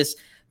crisis.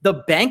 The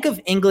Bank of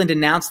England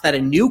announced that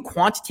a new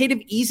quantitative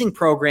easing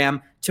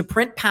program to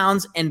print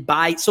pounds and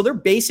buy. So they're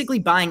basically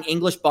buying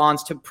English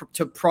bonds to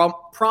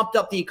prompt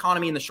up the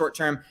economy in the short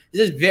term.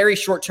 This is very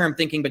short-term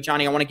thinking, but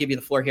Johnny, I want to give you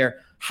the floor here.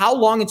 How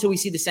long until we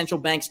see the central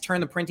banks turn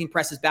the printing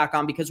presses back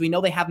on? Because we know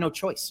they have no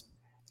choice.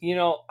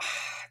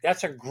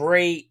 That's a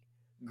great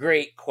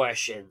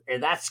question.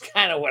 And that's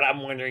kind of what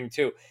I'm wondering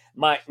too.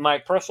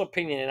 My personal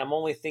opinion, and I'm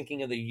only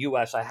thinking of the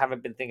US, I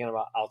haven't been thinking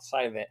about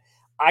outside of it.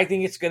 I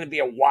think it's going to be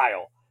a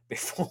while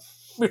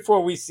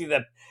before we see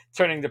them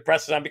turning the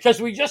presses on,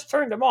 because we just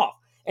turned them off.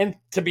 And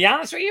to be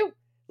honest with you,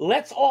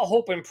 let's all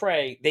hope and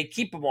pray they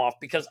keep them off,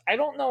 because I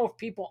don't know if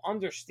people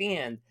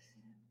understand.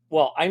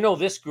 Well, I know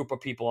this group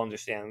of people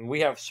understand. We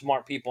have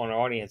smart people in our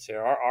audience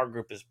here. Our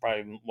group is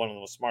probably one of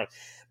the most smart.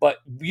 But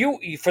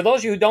for those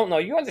of you who don't know,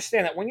 you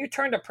understand that when you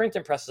turn the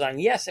printing presses on,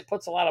 yes, it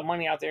puts a lot of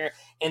money out there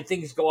and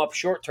things go up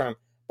short term.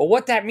 But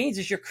what that means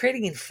is you're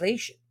creating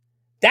inflation.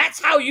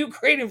 That's how you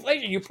create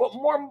inflation. You put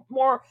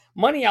more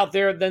money out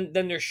there than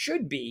there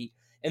should be.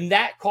 And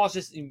that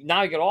causes,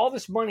 now you get all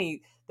this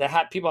money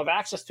that people have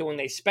access to, and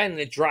they spend,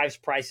 and it drives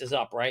prices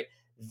up, right?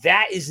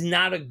 That is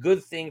not a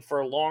good thing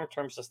for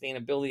long-term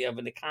sustainability of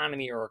an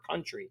economy or a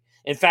country.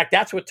 In fact,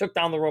 that's what took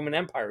down the Roman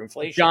Empire,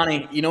 inflation.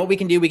 Johnny, you know what we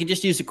can do? We can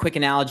just use a quick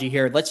analogy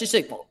here. Let's just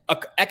say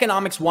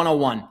economics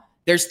 101.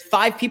 There's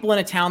 5 people in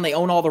a town. They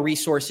own all the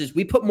resources.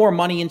 We put more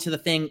money into the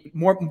thing,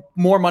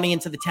 more money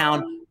into the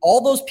town.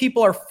 all those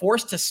people are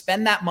forced to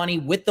spend that money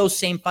with those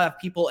same 5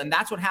 people. And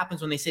that's what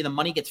happens when they say the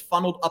money gets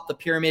funneled up the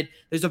pyramid.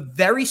 There's a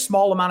very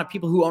small amount of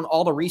people who own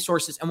all the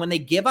resources. And when they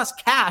give us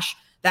cash,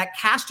 that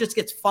cash just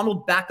gets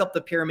funneled back up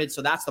the pyramid.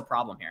 So that's the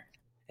problem here.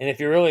 And if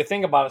you really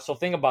think about it, so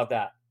think about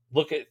that.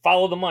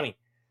 Follow the money.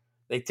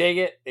 They take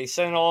it, they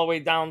send it all the way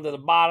down to the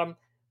bottom,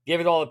 give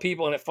it all the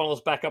people, and it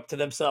funnels back up to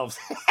themselves.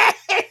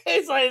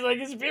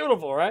 it's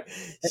beautiful, right?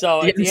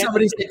 So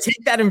somebody said,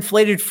 take that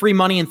inflated free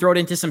money and throw it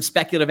into some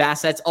speculative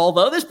assets.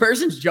 Although this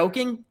person's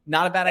joking,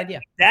 not a bad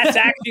idea. That's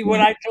actually what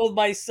I told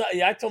my son.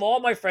 I told all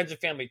my friends and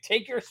family,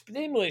 take your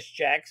stimulus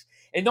checks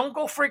and don't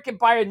go freaking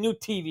buy a new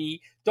TV.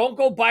 Don't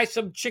go buy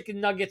some chicken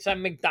nuggets at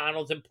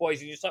McDonald's and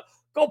poison yourself.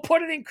 Go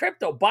put it in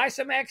crypto. Buy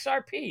some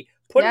XRP.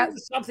 Put it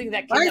into something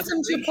that can buy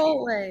some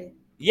Chipotle.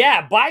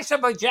 Yeah, buy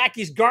some of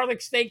Jackie's garlic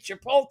steak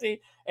Chipotle,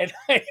 and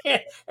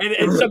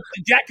some,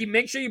 Jackie,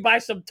 make sure you buy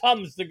some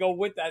Tums to go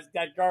with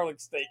that garlic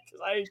steak.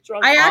 I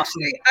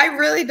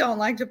really don't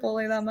like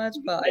Chipotle that much,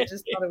 but I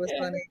just thought it was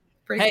funny.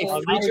 Pretty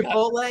cool. Free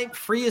Chipotle,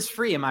 free is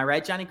free. Am I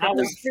right, Johnny?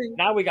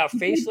 Now we got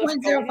facelifts.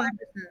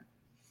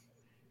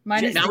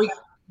 0.05%.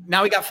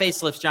 Now we got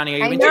facelifts,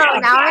 Johnny. Are you now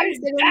I'm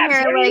sitting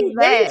here like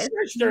this.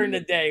 During the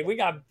day, we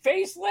got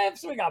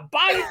facelifts, we got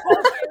body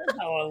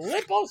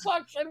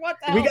liposuction. What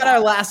the hell? We got our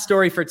last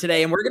story for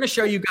today, and we're going to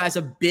show you guys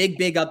a big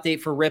update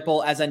for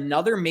Ripple as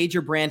another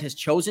major brand has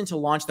chosen to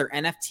launch their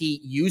NFT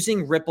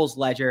using Ripple's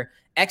ledger.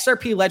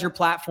 XRP Ledger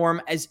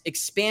platform is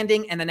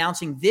expanding and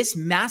announcing this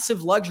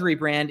massive luxury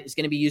brand is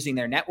going to be using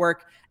their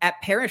network.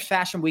 At Paris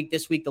Fashion Week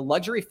this week, the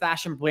luxury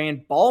fashion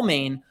brand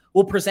Balmain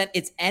will present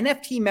its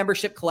NFT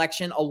membership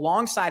collection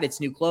alongside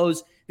its new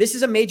clothes. This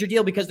is a major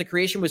deal because the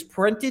creation was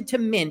printed to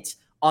mint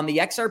on the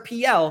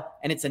XRPL,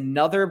 and it's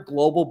another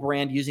global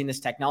brand using this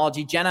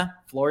technology. Jenna,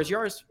 floor is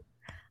yours.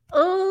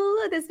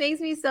 Oh, this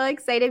makes me so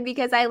excited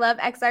because I love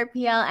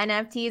XRPL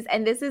NFTs,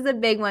 and this is a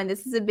big one.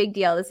 This is a big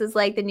deal. This is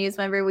like the news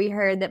member we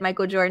heard that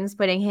Michael Jordan's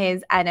putting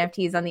his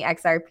NFTs on the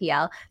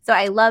XRPL. So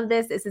I love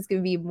this. This is going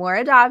to be more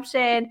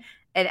adoption,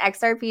 and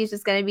XRP is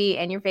just going to be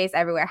in your face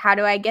everywhere. How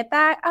do I get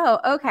that? Oh,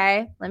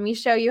 okay. Let me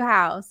show you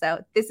how.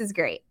 So this is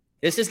great.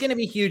 This is going to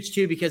be huge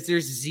too because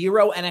there's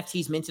 0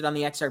 NFTs minted on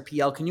the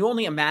XRPL. Can you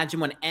only imagine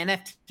when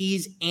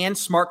NFTs and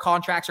smart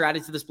contracts are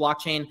added to this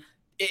blockchain?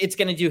 It's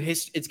going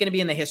to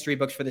be in the history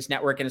books for this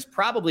network, and it's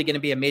probably going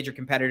to be a major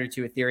competitor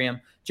to Ethereum.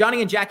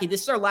 Johnny and Jackie,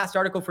 this is our last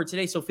article for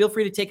today, so feel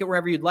free to take it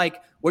wherever you'd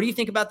like. What do you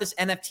think about this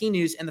NFT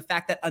news and the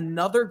fact that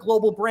another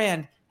global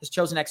brand has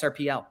chosen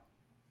XRPL?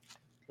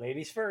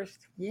 Ladies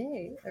first.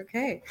 Yay.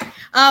 Okay.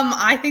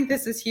 I think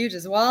this is huge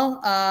as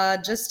well.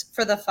 Just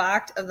for the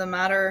fact of the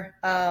matter,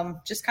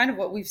 just kind of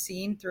what we've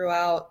seen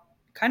throughout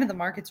kind of the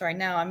markets right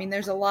now. I mean,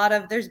 there's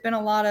been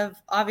a lot of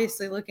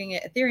obviously looking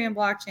at Ethereum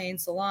blockchain,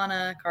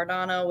 Solana,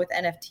 Cardano with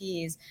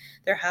NFTs.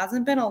 There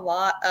hasn't been a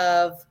lot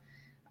of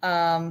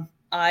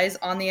eyes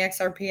on the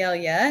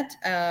XRPL yet,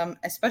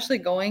 especially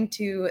going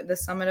to the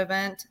summit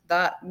event.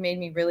 That made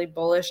me really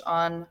bullish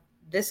on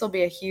this will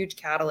be a huge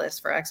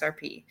catalyst for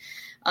XRP.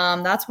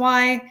 That's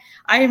why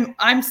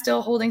I'm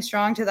still holding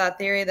strong to that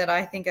theory that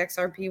I think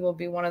XRP will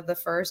be one of the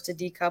first to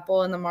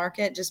decouple in the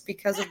market just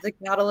because of the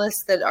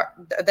catalysts that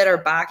are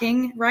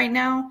backing right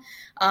now.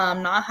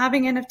 Not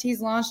having NFTs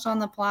launched on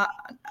the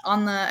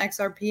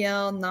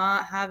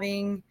XRPL,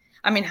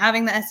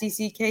 having the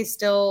SEC case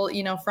still,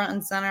 front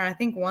and center. I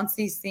think once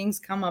these things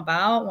come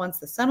about, once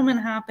the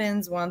settlement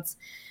happens, once,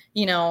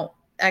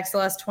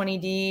 XLS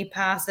 20D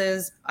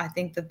passes, I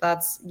think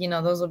that's,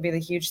 those will be the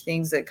huge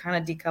things that kind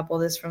of decouple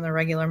this from the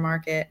regular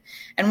market.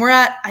 And we're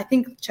I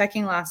think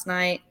checking last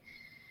night,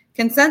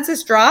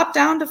 consensus dropped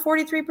down to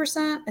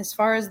 43% as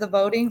far as the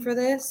voting for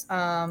this.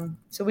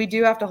 So we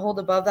do have to hold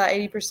above that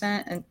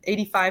 80% and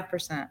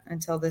 85%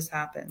 until this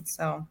happens.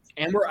 So,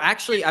 and we're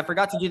actually, I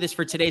forgot to do this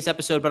for today's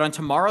episode, but on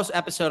tomorrow's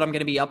episode, I'm going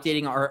to be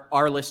updating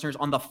our listeners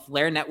on the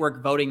Flare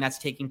Network voting that's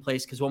taking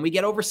place. Because when we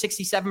get over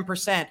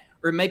 67%,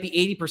 or it might be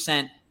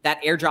 80%, that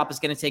airdrop is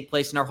going to take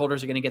place and our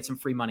holders are going to get some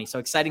free money. So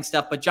exciting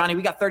stuff. But Johnny,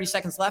 we got 30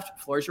 seconds left.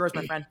 Floor is yours,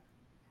 my friend.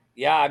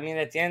 Yeah, I mean,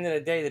 at the end of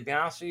the day, to be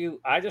honest with you,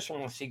 I just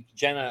want to see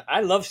Jenna. I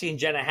love seeing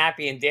Jenna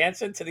happy and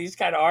dancing to these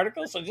kind of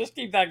articles. So just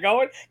keep that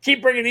going.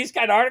 Keep bringing these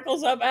kind of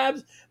articles up,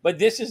 Abs. But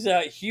this is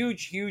a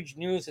huge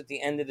news at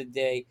the end of the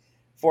day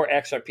for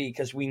XRP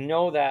because we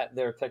know that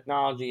their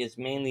technology is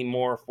mainly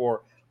more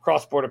for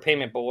cross-border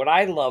payment. But what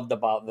I loved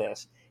about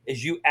this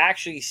is you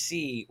actually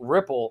see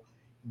Ripple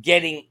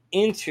getting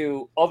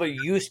into other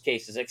use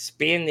cases,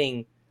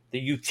 expanding the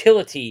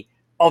utility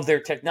of their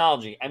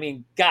technology. I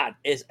mean, God,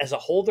 as a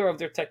holder of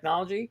their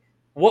technology,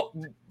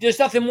 there's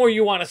nothing more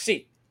you want to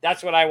see.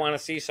 That's what I want to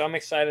see. So I'm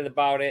excited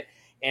about it.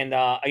 And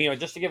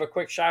just to give a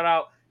quick shout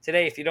out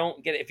today, if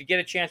you get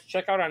a chance,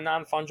 check out our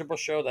non-fungible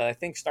show that I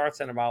think starts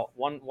at about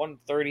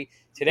 1:30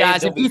 today.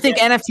 Guys, if you think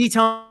NFT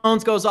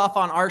Tones goes off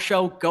on our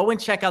show, go and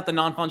check out the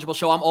non-fungible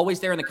show. I'm always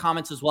there in the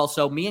comments as well.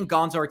 So me and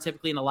Gonzo are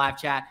typically in the live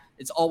chat.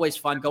 It's always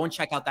fun. Go and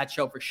check out that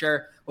show for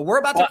sure. But we're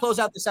about to close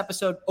out this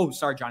episode. Oh,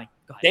 sorry, Johnny.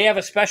 Go ahead. They have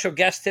a special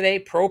guest today,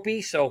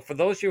 Propy. So for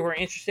those of you who are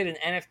interested in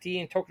NFT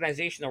and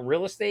tokenization of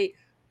real estate,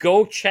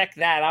 Go check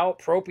that out.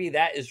 Propy,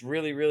 that is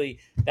really, really,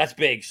 that's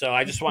big. So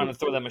I just wanted to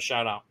throw them a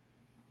shout out.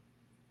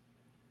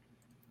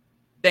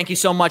 Thank you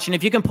so much. And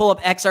if you can pull up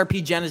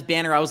XRPJenna's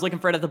banner, I was looking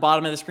for it at the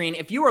bottom of the screen.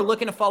 If you are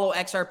looking to follow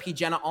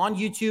XRPJenna on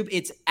YouTube,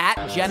 it's at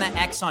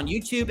JennaX on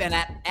YouTube and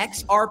at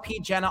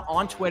XRPJenna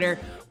on Twitter.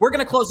 We're going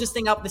to close this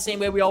thing up the same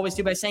way we always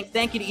do by saying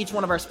thank you to each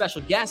one of our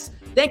special guests.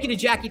 Thank you to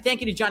Jackie. Thank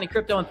you to Johnny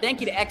Crypto. And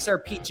thank you to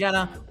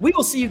XRPJenna. We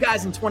will see you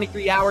guys in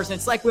 23 hours. And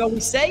it's like we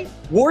always say,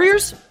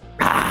 Warriors,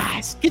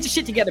 rise. Get your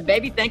shit together,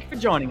 baby. Thank you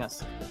for joining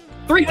us.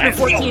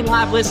 314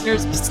 live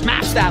listeners.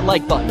 Smash that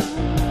like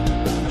button.